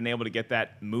not been able to get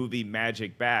that movie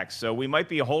magic back. So we might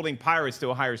be holding Pirates to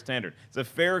a higher standard. It's a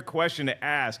fair question to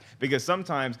ask, because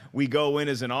sometimes we go in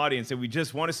as an audience and we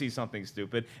just want to see something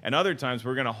stupid, and other times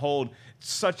we're going to hold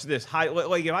such this high,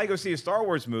 like if I go see a Star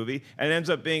Wars movie and it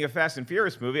ends up being a Fast and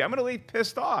Furious movie, I'm going to leave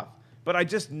pissed off. But I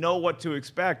just know what to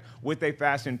expect with a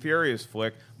Fast and Furious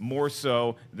flick, more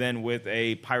so than with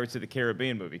a Pirates of the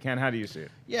Caribbean movie. Ken, how do you see it?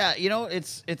 Yeah, you know,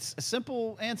 it's a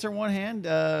simple answer on one hand.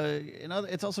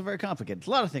 It's also very complicated.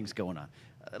 A lot of things going on.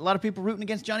 A lot of people rooting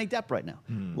against Johnny Depp right now.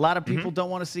 A lot of people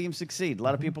don't want to see him succeed. A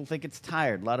lot of people think it's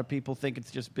tired. A lot of people think it's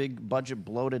just big budget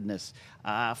bloatedness.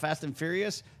 Fast and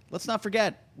Furious, let's not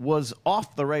forget, was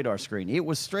off the radar screen. It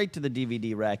was straight to the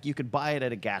DVD rack. You could buy it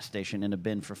at a gas station in a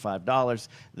bin for $5.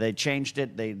 They changed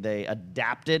it. They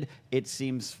adapted. It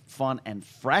seems fun and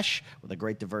fresh with a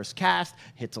great diverse cast.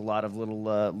 Hits a lot of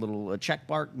little check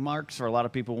marks for a lot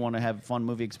of people who want to have fun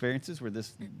movie experiences where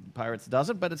this Pirates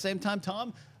doesn't. But at the same time,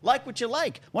 Tom, like what you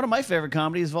like. One of my favorite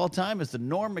comedies of all time is the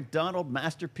Norm Macdonald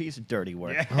masterpiece Dirty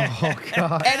Work. Yeah. Oh,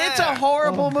 God. And it's a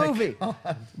horrible movie,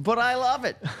 but I love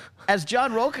it. As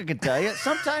John Rocha could tell you,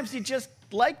 sometimes you just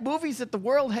like movies that the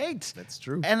world hates. That's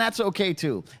true. And that's okay,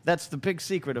 too. That's the big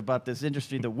secret about this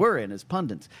industry that we're in as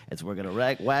pundits. It's we're going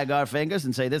to wag our fingers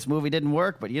and say this movie didn't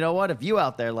work, but you know what? If you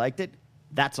out there liked it,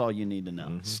 That's all you need to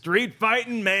know. Street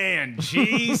fighting man,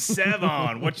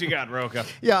 G7. What you got, Rocha?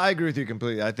 Yeah, I agree with you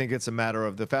completely. I think it's a matter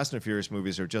of the Fast and Furious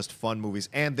movies are just fun movies,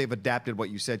 and they've adapted what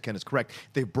you said, Ken, is correct.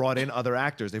 They've brought in other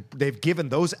actors. They've given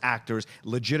those actors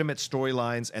legitimate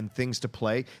storylines and things to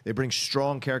play. They bring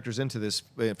strong characters into this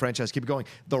franchise. Keep it going.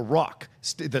 The Rock.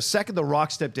 The second The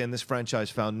Rock stepped in, this franchise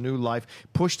found new life,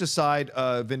 pushed aside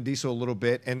Vin Diesel a little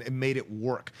bit, and it made it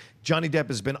work. Johnny Depp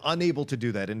has been unable to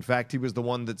do that. In fact, he was the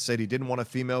one that said he didn't want a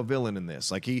female villain in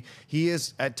this. Like he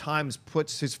is at times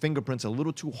puts his fingerprints a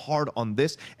little too hard on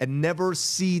this and never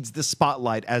cedes the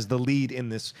spotlight as the lead in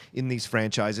these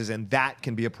franchises, and that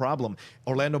can be a problem.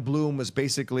 Orlando Bloom was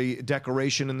basically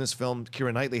decoration in this film.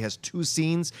 Keira Knightley has 2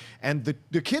 scenes, and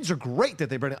the kids are great that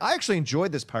they bring in. I actually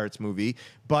enjoyed this Pirates movie,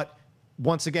 but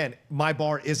once again, my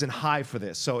bar isn't high for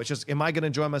this. So it's just, am I going to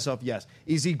enjoy myself? Yes.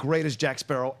 Is he great as Jack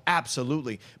Sparrow?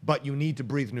 Absolutely. But you need to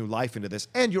breathe new life into this.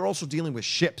 And you're also dealing with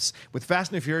ships. With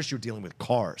Fast and Furious, you're dealing with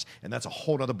cars. And that's a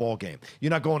whole other ball game.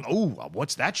 You're not going, oh,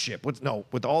 what's that ship? No,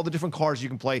 with all the different cars you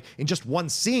can play, in just one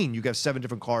scene, you have 7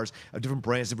 different cars of different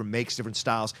brands, different makes, different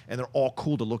styles. And they're all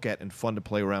cool to look at and fun to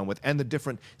play around with. And the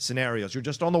different scenarios. You're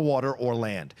just on the water or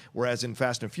land. Whereas in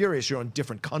Fast and Furious, you're on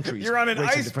different countries. You're on an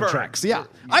racing different iceberg. tracks. Yeah.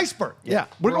 Iceberg. Yeah.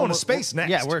 We're going to space next.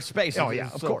 Yeah, we're space. Oh, yeah,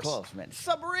 It's of so course. close, man.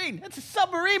 Submarine. That's a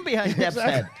submarine behind Depp's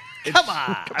head. Come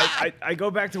on. I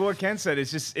go back to what Ken said. It's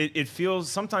just it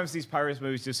feels sometimes these Pirates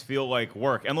movies just feel like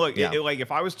work. And look, like if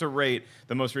I was to rate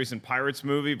the most recent Pirates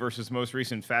movie versus most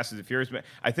recent Fast and the Furious,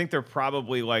 I think they're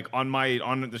probably like on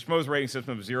the Schmoes rating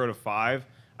system of 0 to 5.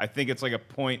 I think it's like a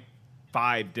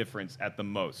 0.5 difference at the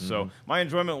most. So my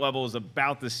enjoyment level is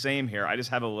about the same here. I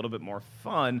just have a little bit more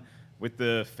fun with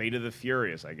the Fate of the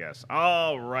Furious, I guess.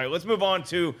 All right, let's move on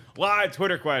to live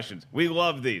Twitter questions. We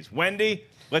love these. Wendy,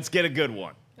 let's get a good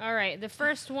one. All right, the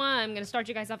first one, I'm going to start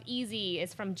you guys off easy,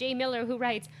 is from Jay Miller, who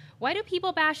writes, why do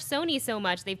people bash Sony so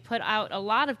much? They've put out a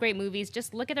lot of great movies.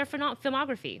 Just look at their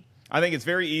filmography. I think it's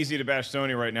very easy to bash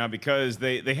Sony right now because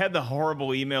they had the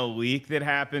horrible email leak that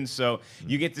happened, so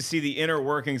you get to see the inner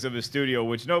workings of a studio,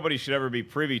 which nobody should ever be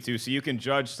privy to, so you can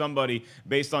judge somebody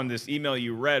based on this email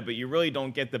you read, but you really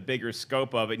don't get the bigger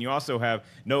scope of it, and you also have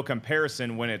no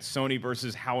comparison when it's Sony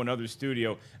versus how another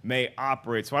studio may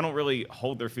operate, so I don't really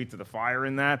hold their feet to the fire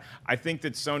in that. I think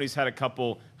that Sony's had a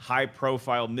couple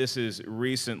high-profile misses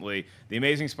recently. The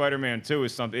Amazing Spider-Man 2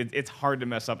 is something, it's hard to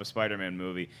mess up a Spider-Man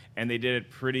movie, and they did it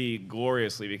pretty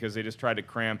gloriously because they just tried to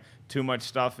cram too much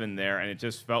stuff in there, and it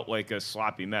just felt like a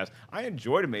sloppy mess. I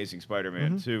enjoyed Amazing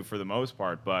Spider-Man 2 for the most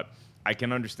part, but I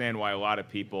can understand why a lot of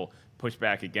people push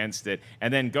back against it.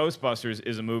 And then Ghostbusters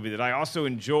is a movie that I also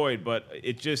enjoyed, but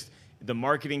it just, the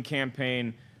marketing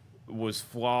campaign was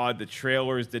flawed. The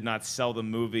trailers did not sell the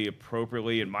movie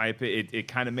appropriately, in my opinion. It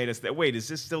kind of made us that, wait, is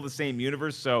this still the same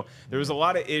universe? So there was a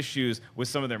lot of issues with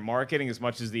some of their marketing as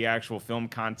much as the actual film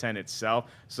content itself.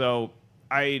 So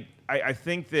I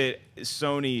think that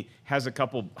Sony has a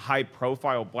couple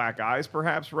high-profile black eyes,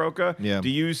 perhaps, Rocha. Yeah. Do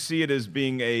you see it as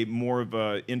being a more of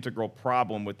an integral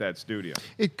problem with that studio?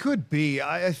 It could be.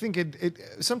 I think it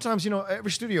sometimes,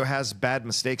 every studio has bad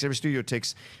mistakes. Every studio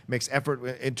makes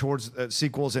effort towards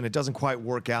sequels, and it doesn't quite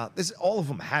work out. All of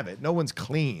them have it. No one's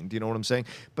clean. Do you know what I'm saying?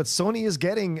 But Sony is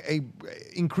getting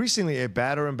increasingly a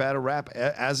badder and badder rap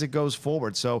as it goes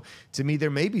forward. So to me, there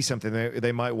may be something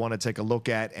they might want to take a look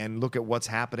at and look at what's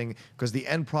happening, because the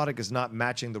end product is not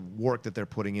matching the work that they're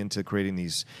putting into creating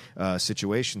these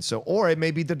situations. So, or it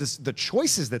may be the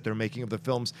choices that they're making of the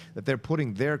films that they're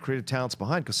putting their creative talents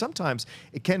behind, because sometimes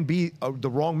it can be the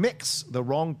wrong mix, the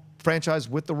wrong franchise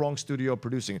with the wrong studio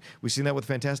producing. We've seen that with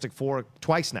Fantastic Four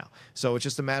twice now. So it's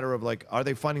just a matter of, like, are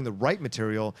they finding the right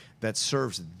material that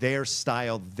serves their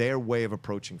style, their way of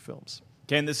approaching films?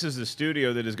 Ken, this is the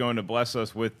studio that is going to bless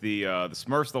us with the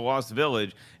Smurfs: The Lost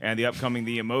Village and the upcoming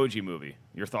The Emoji Movie.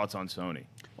 Your thoughts on Sony?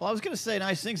 Well, I was going to say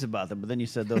nice things about them, but then you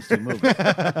said those 2 movies.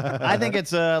 I think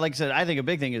it's, like I said, I think a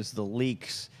big thing is the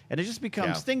leaks. And it just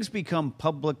becomes, things become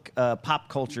public, pop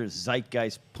culture,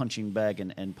 zeitgeist, punching bag,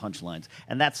 and punchlines.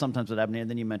 And that's sometimes what happens. And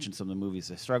then you mentioned some of the movies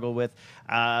they struggle with.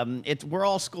 We're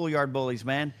all schoolyard bullies,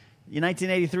 man. In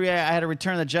 1983, I had a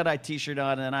Return of the Jedi T-shirt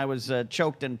on, and I was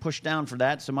choked and pushed down for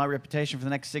that. So my reputation for the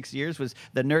next 6 years was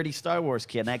the nerdy Star Wars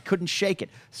kid, and I couldn't shake it.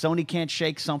 Sony can't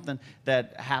shake something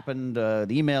that happened, the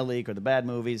email leak or the bad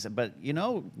movies. But,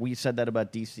 we said that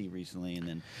about DC recently, and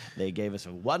then they gave us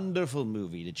a wonderful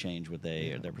movie to change what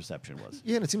their perception was.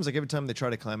 Yeah, and it seems like every time they try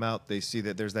to climb out, they see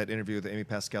that there's that interview with Amy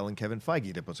Pascal and Kevin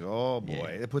Feige that puts,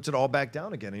 it all back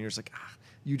down again. And you're just like,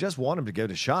 you just want him to get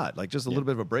a shot, like just a little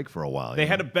bit of a break for a while. They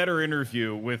had a better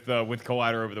interview with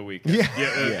Collider over the weekend.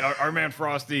 Our man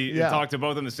Frosty talked to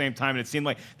both of them at the same time, and it seemed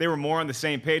like they were more on the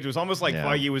same page. It was almost like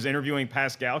Feige was interviewing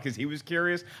Pascal because he was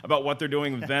curious about what they're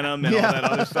doing with Venom and all that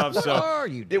other stuff. What so are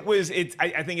you doing?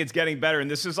 I think it's getting better,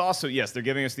 and this is also, yes, they're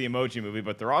giving us the Emoji movie,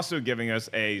 but they're also giving us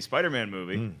a Spider-Man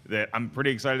movie that I'm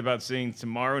pretty excited about seeing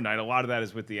tomorrow night. A lot of that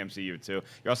is with the MCU too.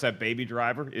 You also have Baby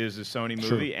Driver is a Sony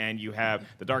movie, and you have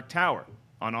The Dark Tower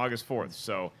on August 4th.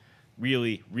 So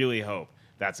really, really hope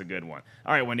that's a good one.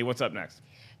 All right, Wendy, what's up next?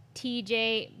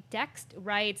 TJ Dext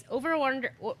writes, over or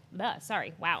under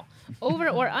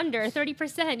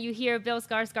 30% you hear Bill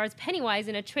Skarsgård's Pennywise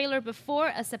in a trailer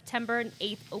before a September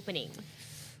 8th opening.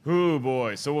 Oh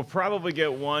boy, so we'll probably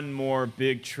get one more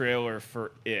big trailer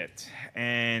for it,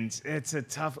 and it's a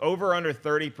tough over under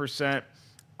 30%.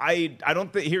 I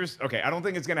don't think I don't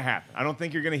think it's gonna happen. I don't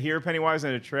think you're gonna hear Pennywise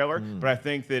in a trailer, but I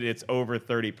think that it's over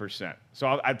 30%.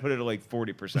 So I'd put it at like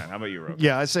 40%. How about you, Rocha?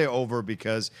 Yeah, I say over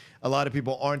because a lot of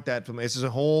people aren't that familiar. This is a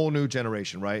whole new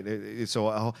generation, right? So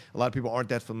a lot of people aren't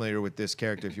that familiar with this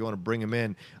character. If you want to bring him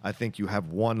in, I think you have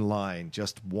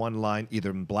just one line, either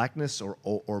in blackness or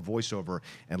voiceover,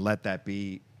 and let that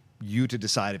be you to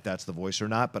decide if that's the voice or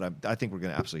not. But I think we're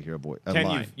going to absolutely hear a Ken,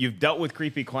 line. You've dealt with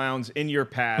creepy clowns in your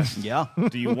past. Yeah.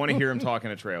 Do you want to hear him talk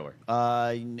in a trailer?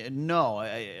 No.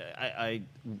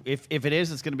 If it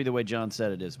is, it's going to be the way John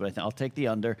said it is. But I'll take the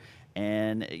under,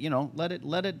 and let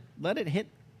it hit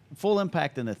full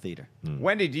impact in the theater.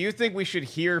 Wendy, do you think we should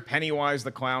hear Pennywise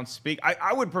the clown speak?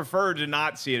 I would prefer to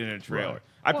not see it in a trailer. Right.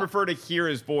 I prefer to hear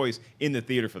his voice in the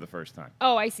theater for the first time.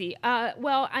 Oh, I see.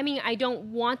 Well, I mean, I don't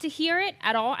want to hear it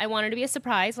at all. I want it to be a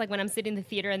surprise, like when I'm sitting in the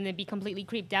theater and then be completely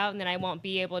creeped out, and then I won't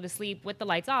be able to sleep with the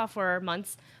lights off for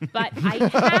months. But I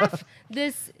have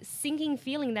this sinking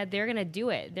feeling that they're going to do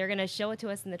it. They're going to show it to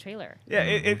us in the trailer. Yeah,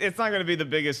 it's not going to be the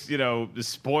biggest, the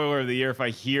spoiler of the year if I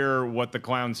hear what the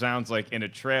clown sounds like in a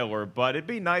trailer, but it'd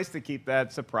be nice to keep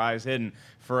that surprise hidden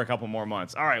for a couple more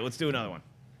months. All right, let's do another one.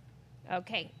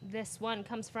 Okay, this one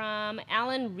comes from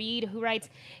Alan Reed, who writes,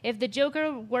 if the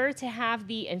Joker were to have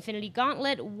the Infinity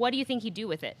Gauntlet, what do you think he'd do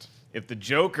with it? If the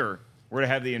Joker were to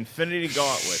have the Infinity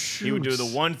Gauntlet, he would do the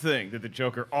one thing that the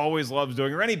Joker always loves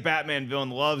doing, or any Batman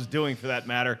villain loves doing for that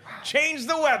matter, change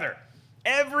the weather.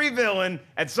 Every villain,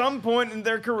 at some point in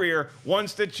their career,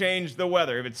 wants to change the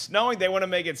weather. If it's snowing, they want to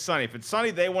make it sunny. If it's sunny,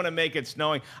 they want to make it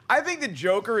snowing. I think the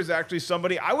Joker is actually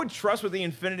somebody I would trust with the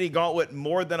Infinity Gauntlet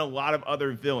more than a lot of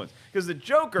other villains. Because the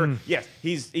Joker, yes,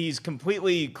 he's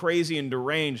completely crazy and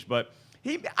deranged, but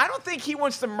I don't think he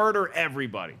wants to murder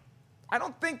everybody. I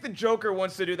don't think the Joker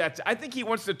wants to do that. I think he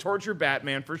wants to torture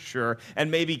Batman for sure, and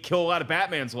maybe kill a lot of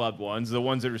Batman's loved ones, the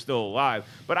ones that are still alive.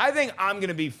 But I think I'm going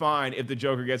to be fine if the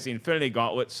Joker gets the Infinity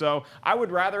Gauntlet. So I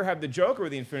would rather have the Joker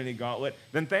with the Infinity Gauntlet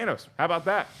than Thanos. How about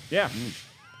that? Yeah.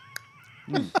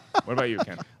 What about you,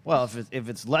 Ken? Well, if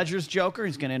it's Ledger's Joker,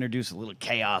 he's going to introduce a little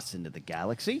chaos into the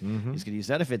galaxy. He's going to use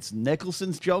that. If it's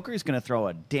Nicholson's Joker, he's going to throw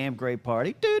a damn great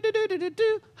party.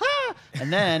 Ha!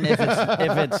 And then if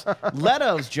it's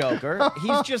Leto's Joker,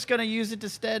 he's just going to use it to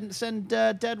send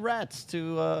dead rats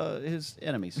to his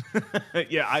enemies.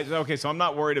 Yeah. Okay. So I'm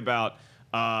not worried about.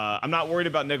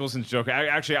 Nicholson's Joker.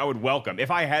 I would welcome.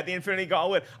 If I had the Infinity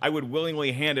Gauntlet, I would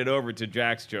willingly hand it over to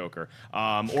Jack's Joker,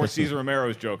 or Cesar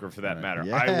Romero's Joker for that matter.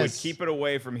 Yes. I would keep it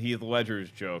away from Heath Ledger's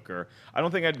Joker. I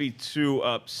don't think I'd be too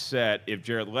upset if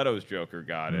Jared Leto's Joker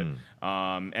got it.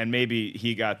 And maybe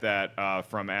he got that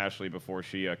from Ashley before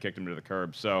she kicked him to the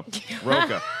curb. So,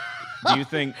 Rocha. Do you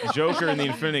think Joker and the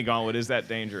Infinity Gauntlet is that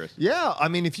dangerous? Yeah, I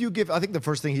mean, I think the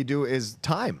first thing he'd do is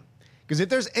time. Because if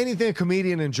there's anything a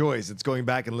comedian enjoys, it's going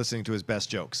back and listening to his best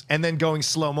jokes and then going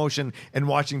slow motion and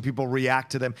watching people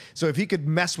react to them. So if he could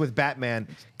mess with Batman,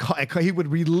 he would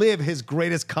relive his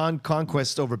greatest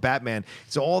conquest over Batman.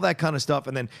 So all that kind of stuff,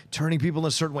 and then turning people in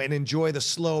a certain way and enjoy the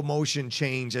slow motion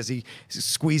change as he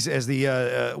squeezes,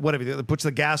 puts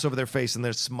the gas over their face and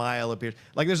their smile appears.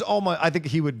 Like I think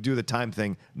he would do the time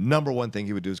thing. Number one thing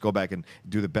he would do is go back and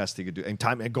do the best he could do and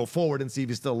go forward and see if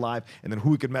he's still alive, and then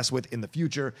who he could mess with in the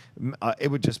future.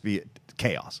 It would just be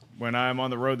chaos. When I'm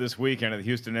on the road this weekend at the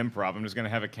Houston Improv, I'm just going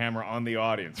to have a camera on the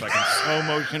audience so I can slow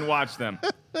motion watch them.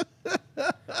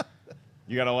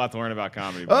 You got a lot to learn about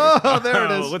comedy, buddy. Oh, there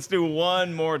it is. Let's do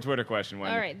one more Twitter question,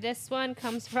 Wendy. All right, this one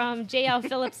comes from J.L.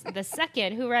 Phillips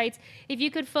II, who writes, if you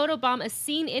could photobomb a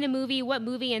scene in a movie, what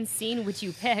movie and scene would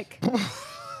you pick?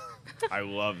 I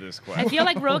love this question. I feel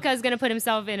like Rocha is going to put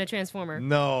himself in a Transformer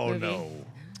movie. No.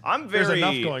 There's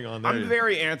enough going on there. I'm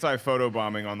very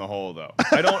anti-photobombing on the whole, though.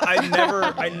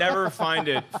 I never find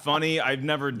it funny. I've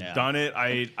never done it.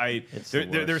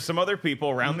 There's some other people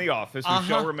around the office who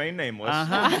shall remain nameless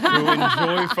who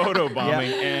enjoy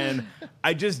photobombing, and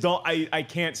I just don't. I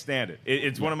can't stand it.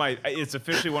 It's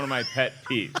officially one of my pet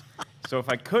peeves. So if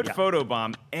I could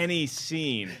photobomb any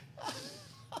scene,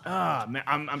 man,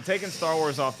 I'm taking Star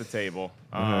Wars off the table.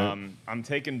 I'm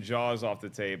taking Jaws off the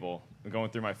table. I'm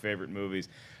going through my favorite movies.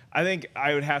 I think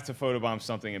I would have to photobomb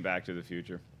something in Back to the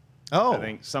Future. Oh, I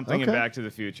think something in Back to the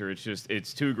Future.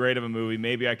 It's too great of a movie.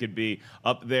 Maybe I could be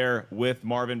up there with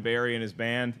Marvin Berry and his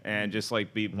band and just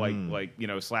like be like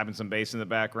slapping some bass in the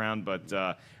background. But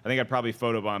I think I'd probably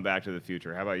photobomb Back to the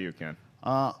Future. How about you, Ken?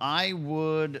 I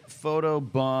would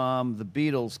photobomb the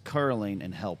Beatles curling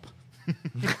and Help.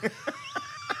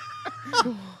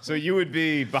 So you would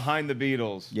be behind the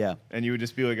Beatles, yeah, and you would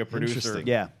just be like a producer,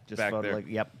 yeah, just back there.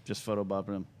 Just photobombing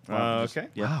them. Okay,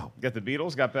 wow. Got the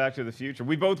Beatles, got Back to the Future.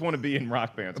 We both want to be in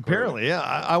rock bands. Apparently, yeah.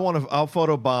 I'll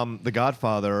photobomb The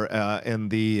Godfather in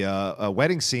the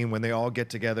wedding scene when they all get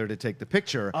together to take the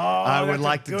picture. I would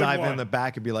like to dive in the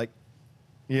back and be like,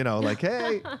 like,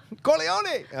 hey,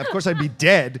 Corleone. Of course, I'd be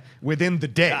dead within the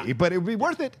day, but it would be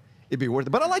worth it. It'd be worth it.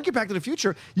 But I like your Back to the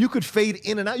Future. You could fade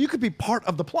in and out. You could be part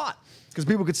of the plot because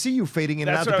people could see you fading in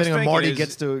and out depending on Marty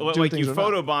gets to do like things you or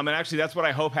not. photobomb, and actually that's what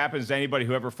I hope happens to anybody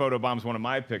who ever photobombs one of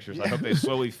my pictures. I hope they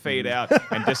slowly fade out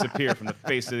and disappear from the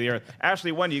face of the earth.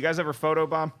 Ashley, Wendy, you guys ever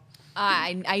photobomb?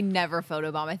 I never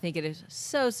photobomb. I think it is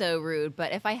so rude.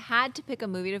 But if I had to pick a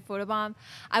movie to photobomb,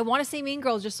 I want to say Mean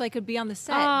Girls just so I could be on the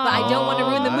set. But I don't want to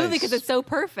ruin the movie because it's so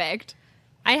perfect.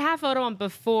 I have photobomb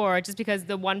before just because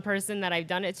the one person that I've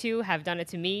done it to have done it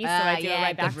to me, so I do it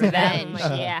right back to them.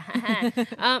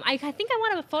 I'm like, I think I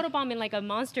want to photobomb in like a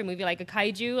monster movie, like a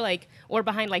kaiju, or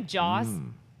behind like Jaws.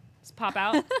 Just pop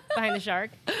out behind the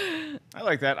shark. I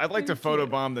like that. I'd like to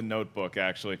photobomb The Notebook,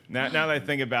 actually. Now that I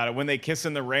think about it, when they kiss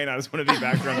in the rain, I just want to be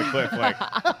back there on the cliff, like.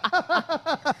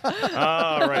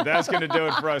 All right, that's going to do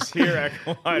it for us here at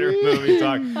Collider Movie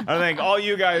Talk. I thank all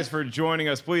you guys for joining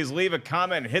us. Please leave a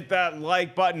comment and hit that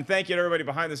like button. Thank you to everybody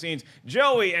behind the scenes.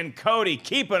 Joey and Cody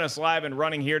keeping us live and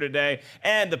running here today.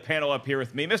 And the panel up here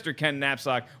with me, Mr. Ken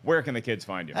Napzok. Where can the kids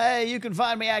find you? Hey, you can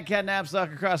find me at Ken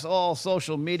Napzok across all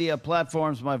social media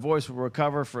platforms. My voice will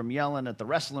recover from yelling at the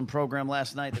wrestling program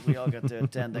last night that we all got to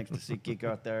attend. Thanks to see Kiko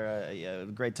out there. A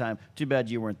great time. Too bad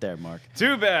you weren't there, Mark.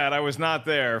 Too bad I was not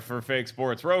there for Fake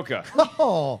Sports. Rocha.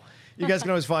 Oh, you guys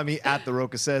can always find me at The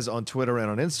Rocha Says on Twitter and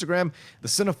on Instagram. The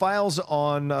Cinephiles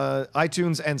on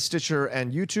iTunes and Stitcher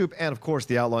and YouTube. And, of course,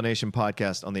 the Outlaw Nation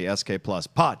podcast on the SK Plus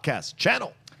podcast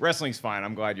channel. Wrestling's fine.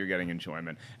 I'm glad you're getting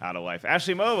enjoyment out of life.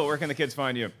 Ashley Mova, where can the kids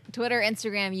find you? Twitter,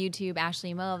 Instagram, YouTube,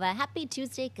 Ashley Mova. Happy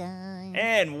Tuesday, guys.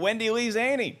 And Wendy Lee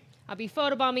Zaney. I'll be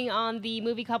photobombing on the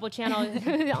Movie Couple channel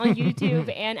on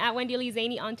YouTube and at Wendy Lee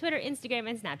Zaney on Twitter, Instagram,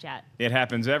 and Snapchat. It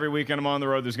happens every weekend I'm on the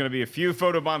road. There's going to be a few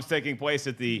photobombs taking place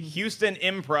at the Houston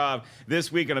Improv this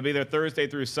weekend. I'll be there Thursday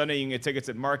through Sunday. You can get tickets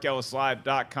at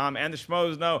markellislive.com. And the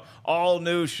Schmoes know, all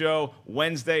new show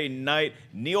Wednesday night.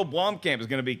 Neil Blomkamp is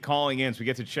going to be calling in, so we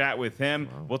get to chat with him.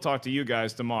 Wow. We'll talk to you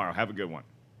guys tomorrow. Have a good one.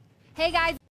 Hey,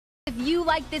 guys. If you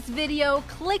like this video,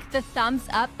 click the thumbs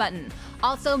up button.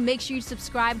 Also, make sure you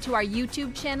subscribe to our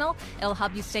YouTube channel. It'll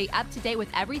help you stay up to date with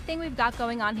everything we've got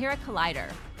going on here at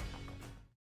Collider.